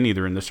names in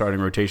either in the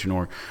starting rotation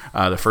or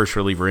the first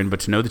reliever in,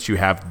 but to know that you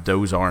have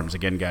those arms,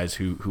 again, guys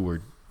who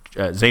were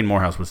Zane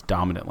Morehouse was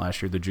dominant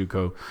last year, the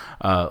JUCO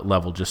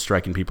level, just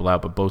striking people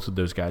out, but both of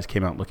those guys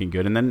came out looking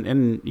good.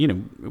 And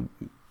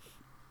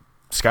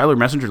Skylar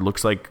Messenger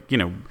looks like,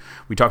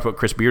 we talked about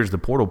Chris Beers, the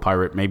portal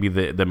pirate, maybe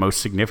the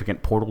most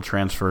significant portal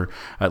transfer,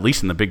 at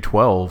least in the Big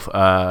 12,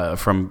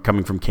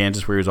 coming from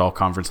Kansas, where he was all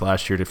conference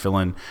last year, to fill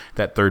in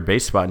that third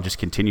base spot and just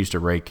continues to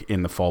rake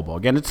in the fall ball.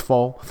 Again, it's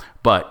fall,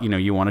 but,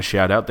 you want to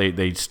shout out,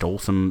 they stole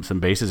some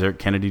bases. Eric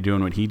Kennedy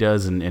doing what he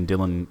does, and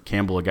Dylan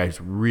Campbell, a guy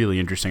who's really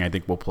interesting, I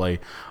think will play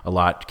a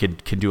lot, can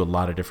do a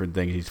lot of different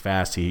things. He's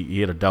fast. He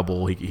hit a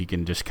double. He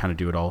can just kind of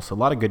do it all. So a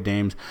lot of good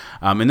names.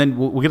 And then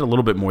we'll get a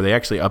little bit more. They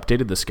actually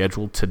updated the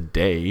schedule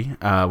today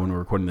when we're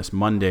recording this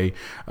Monday.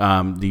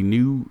 The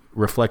new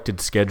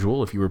reflected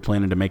schedule, if you were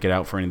planning to make it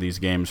out for any of these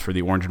games for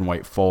the Orange and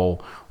White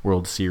Fall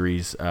World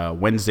Series,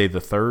 Wednesday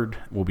the 3rd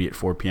will be at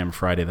 4 p.m.,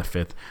 Friday the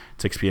 5th,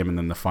 6 p.m., and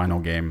then the final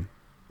game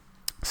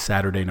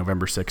Saturday,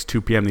 November 6th, 2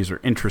 p.m. These are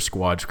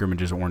intra-squad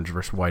scrimmages, orange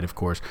versus white, of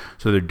course,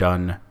 so they're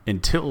done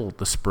until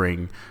the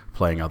spring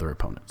playing other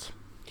opponents.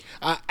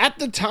 At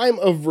the time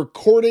of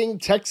recording,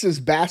 Texas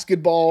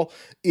basketball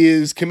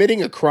is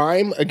committing a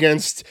crime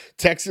against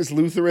Texas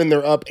Lutheran.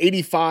 They're up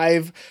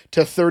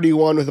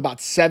 85-31 with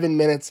about 7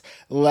 minutes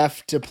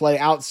left to play,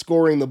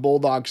 outscoring the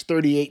Bulldogs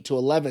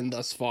 38-11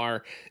 thus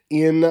far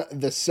in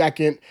the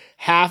second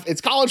half. It's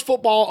college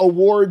football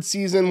award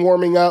season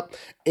warming up,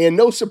 and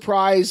no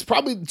surprise,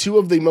 probably two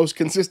of the most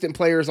consistent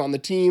players on the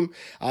team.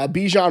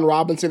 Bijan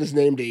Robinson is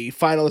named a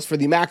finalist for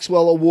the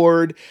Maxwell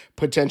Award.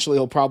 Potentially,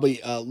 he'll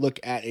probably look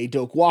at a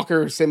Doak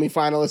Walker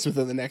semifinalist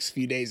within the next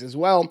few days as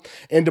well.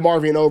 And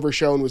DeMarvion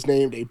Overshone was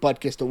named a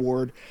Butkus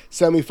Award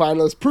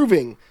semifinalist,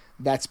 proving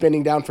that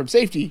spinning down from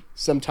safety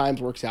sometimes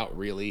works out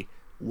really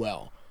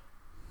well.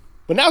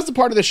 But now's the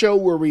part of the show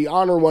where we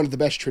honor one of the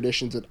best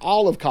traditions in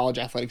all of college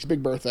athletics,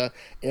 Big Bertha,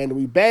 and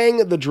we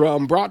bang the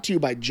drum, brought to you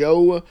by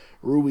Joe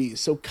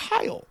Ruiz. So,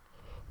 Kyle,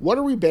 what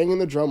are we banging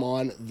the drum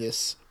on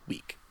this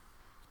week?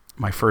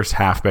 My first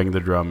half bang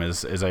the drum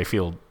is I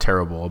feel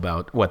terrible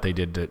about what they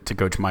did to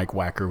Coach Mike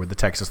Wacker with the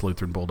Texas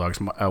Lutheran Bulldogs.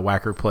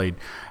 Wacker played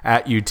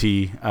at UT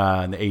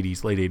in the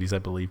 80s, late 80s, I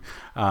believe,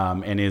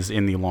 and is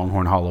in the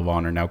Longhorn Hall of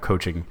Honor now,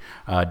 coaching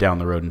down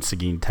the road in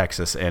Seguin,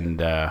 Texas. And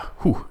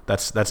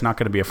that's not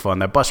going to be a fun.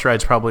 That bus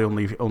ride's probably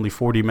only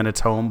 40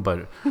 minutes home,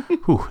 but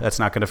that's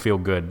not going to feel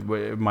good.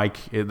 Mike,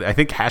 I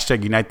think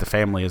 #Unite the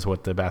Family is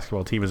what the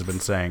basketball team has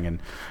been saying,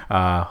 and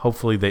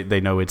hopefully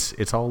they know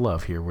it's all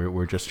love here.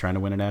 We're just trying to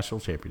win a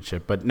national championship.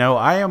 But no,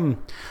 I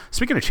am,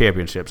 speaking of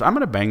championships, I'm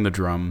going to bang the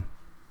drum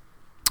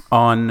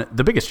on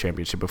the biggest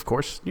championship, of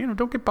course.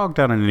 Don't get bogged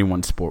down in any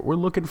one sport. We're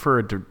looking for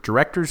a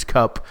Directors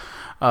Cup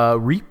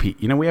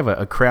repeat. We have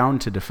a crown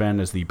to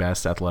defend as the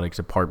best athletic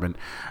department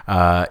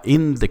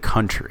in the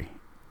country.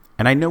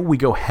 And I know we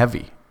go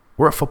heavy.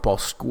 We're a football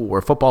school. We're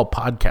a football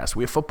podcast.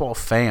 We have football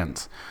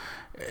fans.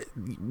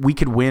 We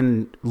could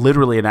win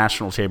literally a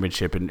national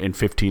championship in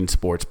 15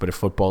 sports, but if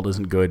football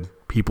isn't good,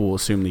 people will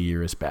assume the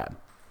year is bad.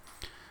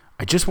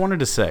 I just wanted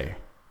to say,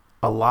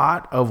 a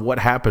lot of what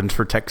happens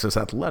for Texas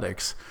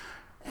athletics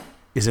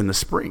is in the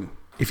spring.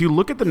 If you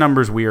look at the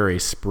numbers, we are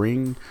a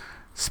spring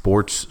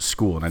sports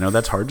school, and I know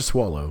that's hard to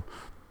swallow,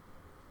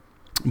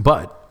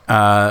 but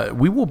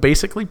we will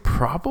basically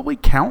probably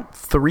count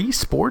 3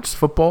 sports.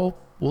 Football,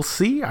 we'll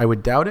see. I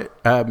would doubt it,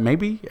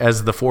 maybe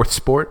as the 4th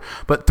sport,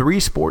 but 3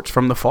 sports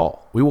from the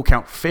fall. We will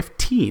count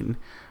 15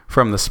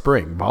 from the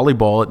spring.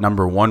 Volleyball at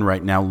number 1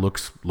 right now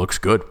looks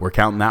good. We're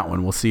counting that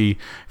one. We'll see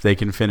if they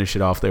can finish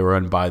it off. They were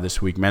on bye this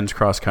week. Men's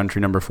cross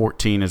country number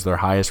 14 is their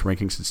highest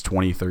ranking since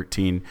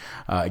 2013.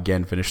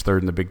 Again, finished 3rd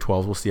in the Big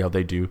 12. We'll see how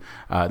they do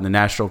in the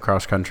national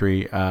cross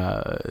country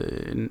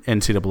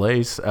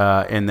NCAAs,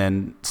 and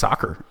then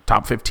soccer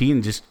top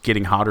 15, just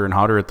getting hotter and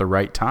hotter at the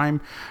right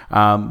time.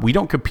 We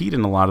don't compete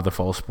in a lot of the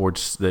fall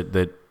sports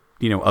that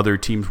other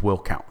teams will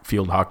count.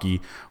 Field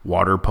hockey,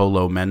 water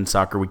polo, men's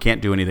soccer. We can't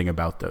do anything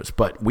about those.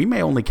 But we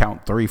may only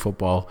count 3.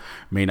 Football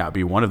may not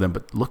be one of them.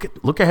 But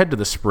look ahead to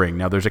the spring.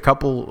 Now, there's a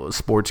couple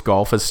sports.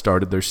 Golf has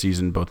started their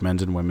season, both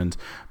men's and women's.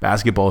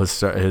 Basketball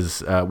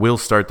will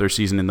start their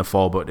season in the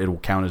fall, but it will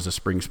count as a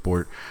spring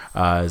sport.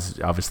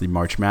 As obviously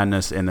March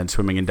Madness, and then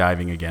swimming and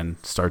diving again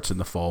starts in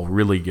the fall.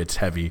 Really gets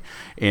heavy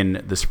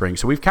in the spring.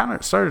 So we've kind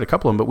of started a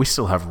couple of them, but we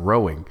still have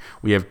rowing.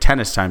 We have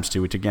tennis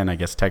 ×2, which again I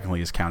guess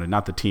technically is counted,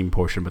 not the team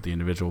portion, but the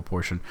individual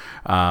portion.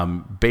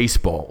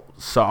 Baseball,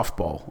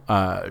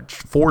 softball,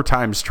 4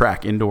 times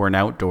track, indoor and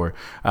outdoor.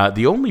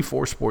 The only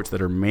 4 sports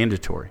that are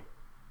mandatory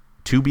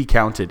to be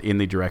counted in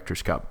the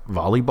Directors Cup: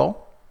 volleyball,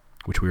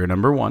 which we are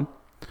number 1,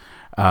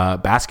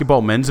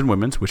 basketball, men's and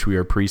women's, which we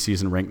are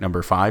preseason ranked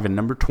number 5 and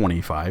number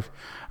 25,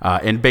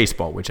 and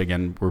baseball, which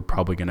again we're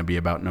probably going to be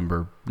about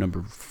number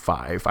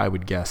 5, I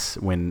would guess,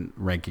 when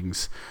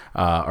rankings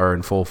are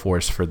in full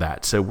force for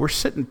that. So we're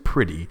sitting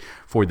pretty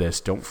for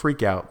this. Don't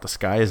freak out. The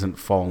sky isn't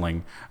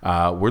falling.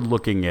 We're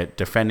looking at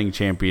defending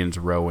champions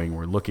rowing.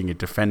 We're looking at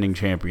defending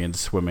champions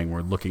swimming.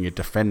 We're looking at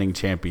defending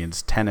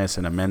champions tennis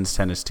and a men's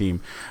tennis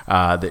team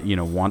that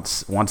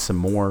wants some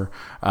more.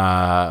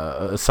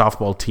 A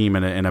softball team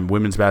and a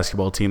women's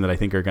basketball team that I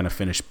think are going to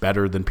finish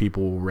better than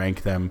people will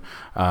rank them.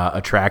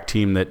 A track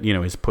team that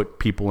has put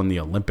people in the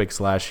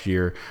Olympics last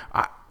year.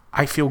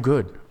 I feel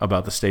good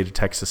about the state of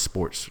Texas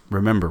sports.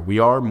 Remember, we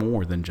are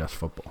more than just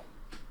football.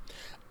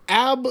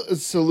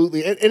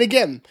 Absolutely. And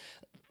again,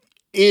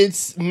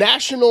 it's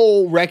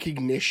national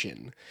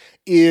recognition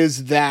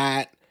is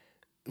that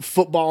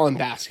football and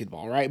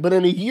basketball, right? But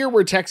in a year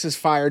where Texas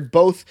fired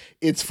both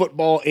its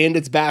football and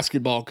its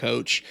basketball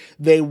coach,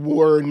 they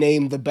were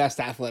named the best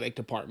athletic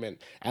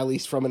department, at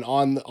least from an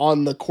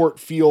on the court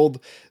field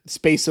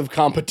space of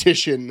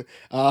competition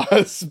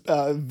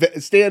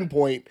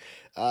standpoint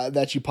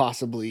that you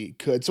possibly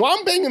could. So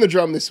I'm banging the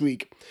drum this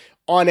week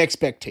on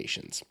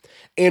expectations.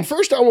 And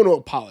first I want to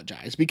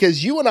apologize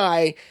because you and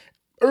I,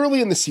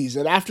 early in the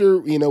season, after,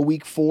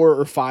 week 4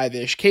 or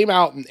 5-ish, came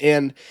out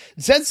and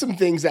said some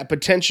things that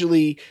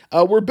potentially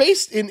were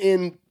based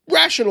in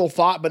rational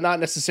thought, but not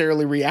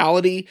necessarily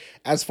reality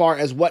as far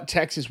as what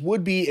Texas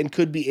would be and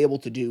could be able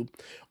to do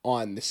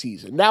on the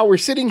season. Now we're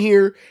sitting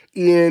here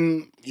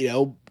in,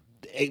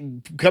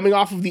 coming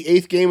off of the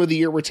 8th game of the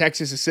year where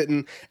Texas is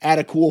sitting at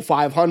a cool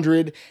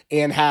 500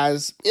 and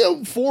has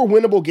 4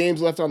 winnable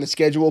games left on the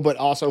schedule, but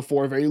also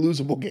 4 very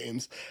losable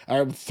games,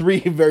 or 3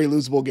 very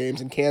losable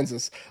games in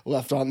Kansas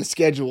left on the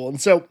schedule. And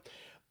so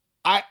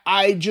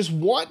I just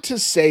want to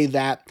say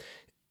that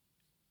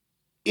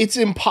it's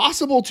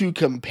impossible to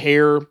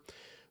compare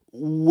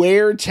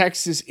where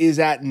Texas is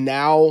at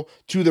now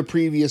to the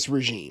previous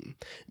regime,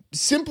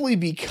 simply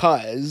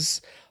because,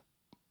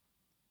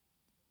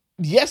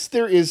 yes,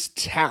 there is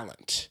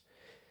talent,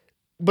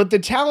 but the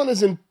talent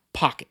is in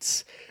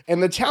pockets.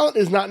 And the talent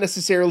is not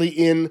necessarily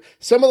in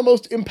some of the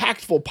most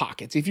impactful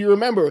pockets. If you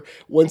remember,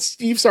 when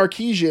Steve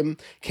Sarkisian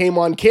came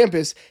on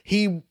campus,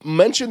 he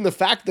mentioned the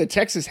fact that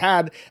Texas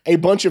had a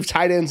bunch of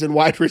tight ends and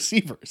wide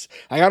receivers.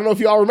 I don't know if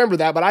you all remember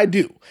that, but I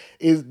do.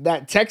 Is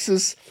that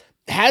Texas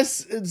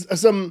has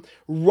some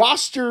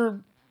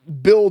roster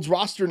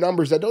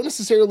numbers that don't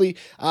necessarily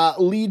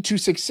lead to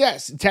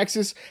success.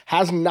 Texas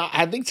has not,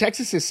 I think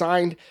Texas has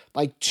signed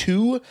like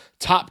 2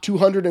 top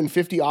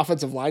 250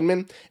 offensive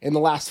linemen in the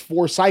last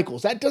 4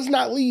 cycles. That does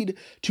not lead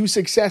to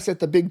success at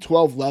the Big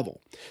 12 level.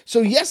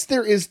 So yes,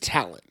 there is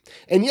talent.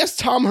 And yes,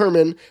 Tom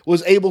Herman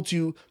was able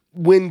to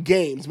win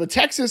games, but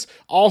Texas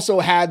also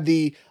had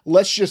the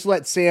let's just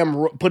let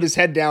Sam put his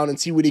head down and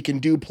see what he can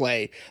do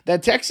play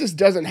that Texas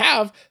doesn't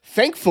have,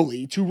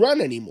 thankfully, to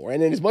run anymore.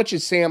 And as much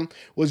as Sam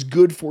was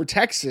good for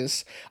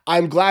Texas,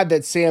 I'm glad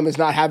that Sam is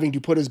not having to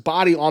put his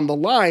body on the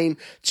line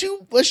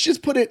to, let's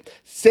just put it,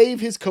 save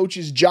his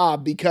coach's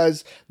job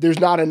because there's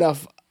not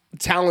enough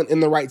talent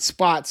in the right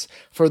spots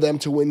for them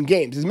to win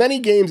games. As many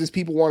games as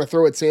people want to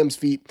throw at Sam's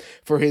feet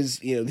for his,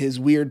 his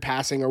weird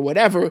passing or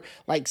whatever,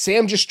 like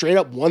Sam just straight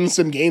up won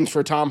some games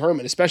for Tom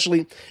Herman,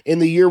 especially in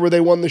the year where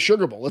they won the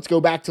Sugar Bowl. Let's go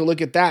back to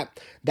look at that.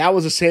 That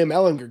was a Sam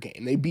Ehlinger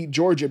game. They beat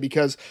Georgia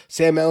because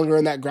Sam Ehlinger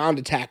in that ground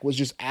attack was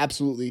just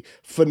absolutely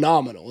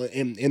phenomenal.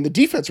 And the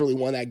defense really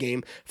won that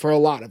game for a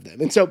lot of them.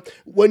 And so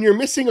when you're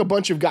missing a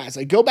bunch of guys,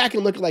 like go back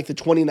and look at like the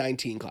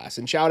 2019 class,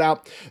 and shout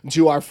out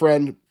to our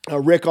friend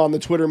Rick on the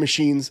Twitter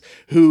machines,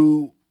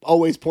 who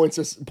always points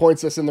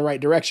us in the right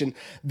direction.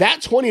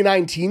 That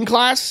 2019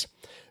 class,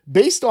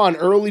 based on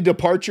early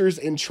departures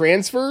and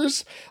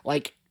transfers,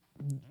 like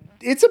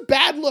it's a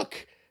bad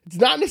look. It's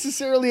not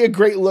necessarily a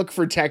great look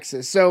for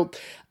Texas. So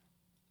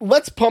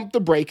let's pump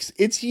the brakes.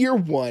 It's year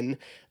 1.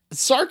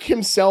 Sark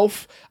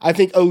himself, I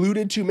think,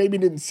 alluded to, maybe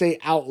didn't say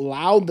out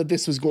loud, that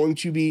this was going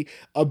to be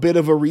a bit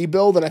of a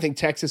rebuild, and I think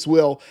Texas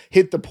will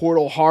hit the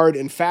portal hard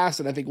and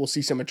fast, and I think we'll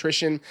see some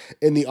attrition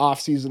in the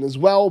offseason as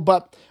well.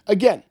 But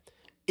again,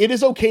 it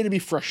is okay to be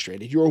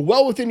frustrated. You're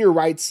well within your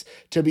rights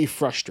to be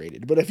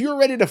frustrated. But if you're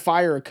ready to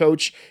fire a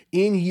coach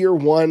in year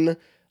 1,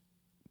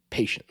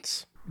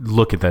 patience.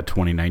 Look at that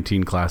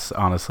 2019 class,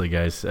 honestly,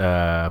 guys.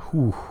 The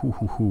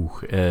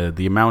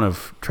amount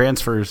of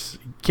transfers,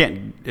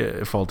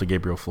 can't fault to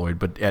Gabriel Floyd,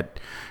 but at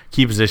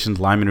key positions,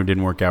 linemen who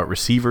didn't work out,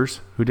 receivers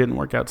who didn't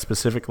work out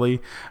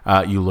specifically.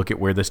 You look at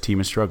where this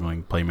team is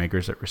struggling: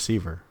 playmakers at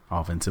receiver,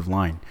 offensive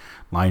line,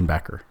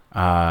 linebacker.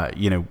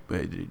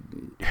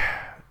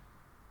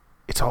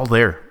 It's all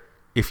there.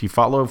 If you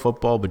follow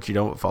football but you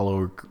don't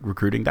follow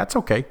recruiting, that's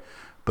okay.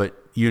 But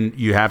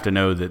you have to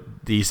know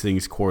that these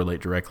things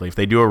correlate directly. If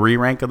they do a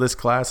re-rank of this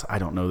class, I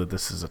don't know that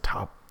this is a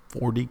top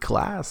 40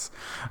 class.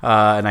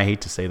 And I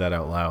hate to say that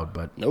out loud,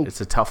 but It's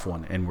a tough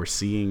one. And we're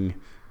seeing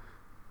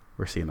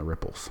the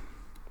ripples.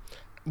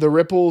 The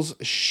ripples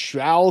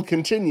shall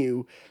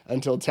continue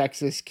until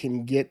Texas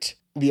can get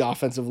the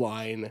offensive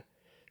line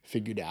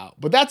figured out.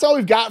 But that's all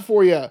we've got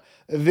for you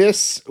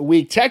this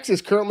week. Texas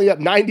currently up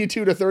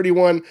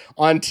 92-31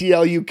 on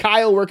TLU.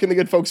 Kyle, where can the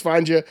good folks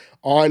find you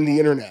on the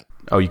internet?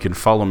 Oh, you can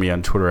follow me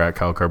on Twitter at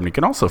Kyle Carbon. You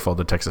can also follow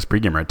the Texas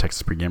Pregamer at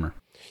Texas Pregamer.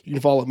 You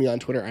can follow me on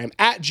Twitter. I am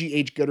at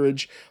GH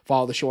Goodridge.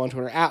 Follow the show on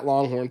Twitter at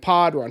Longhorn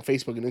Pod. We're on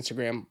Facebook and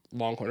Instagram,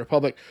 Longhorn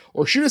Republic.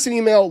 Or shoot us an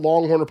email,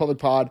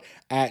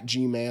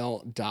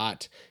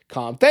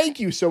 longhornrepublicpod@gmail.com.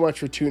 Thank you so much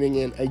for tuning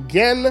in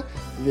again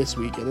this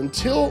week. And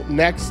until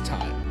next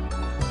time,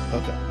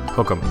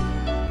 hook 'em.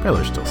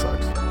 Baylor still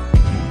sucks.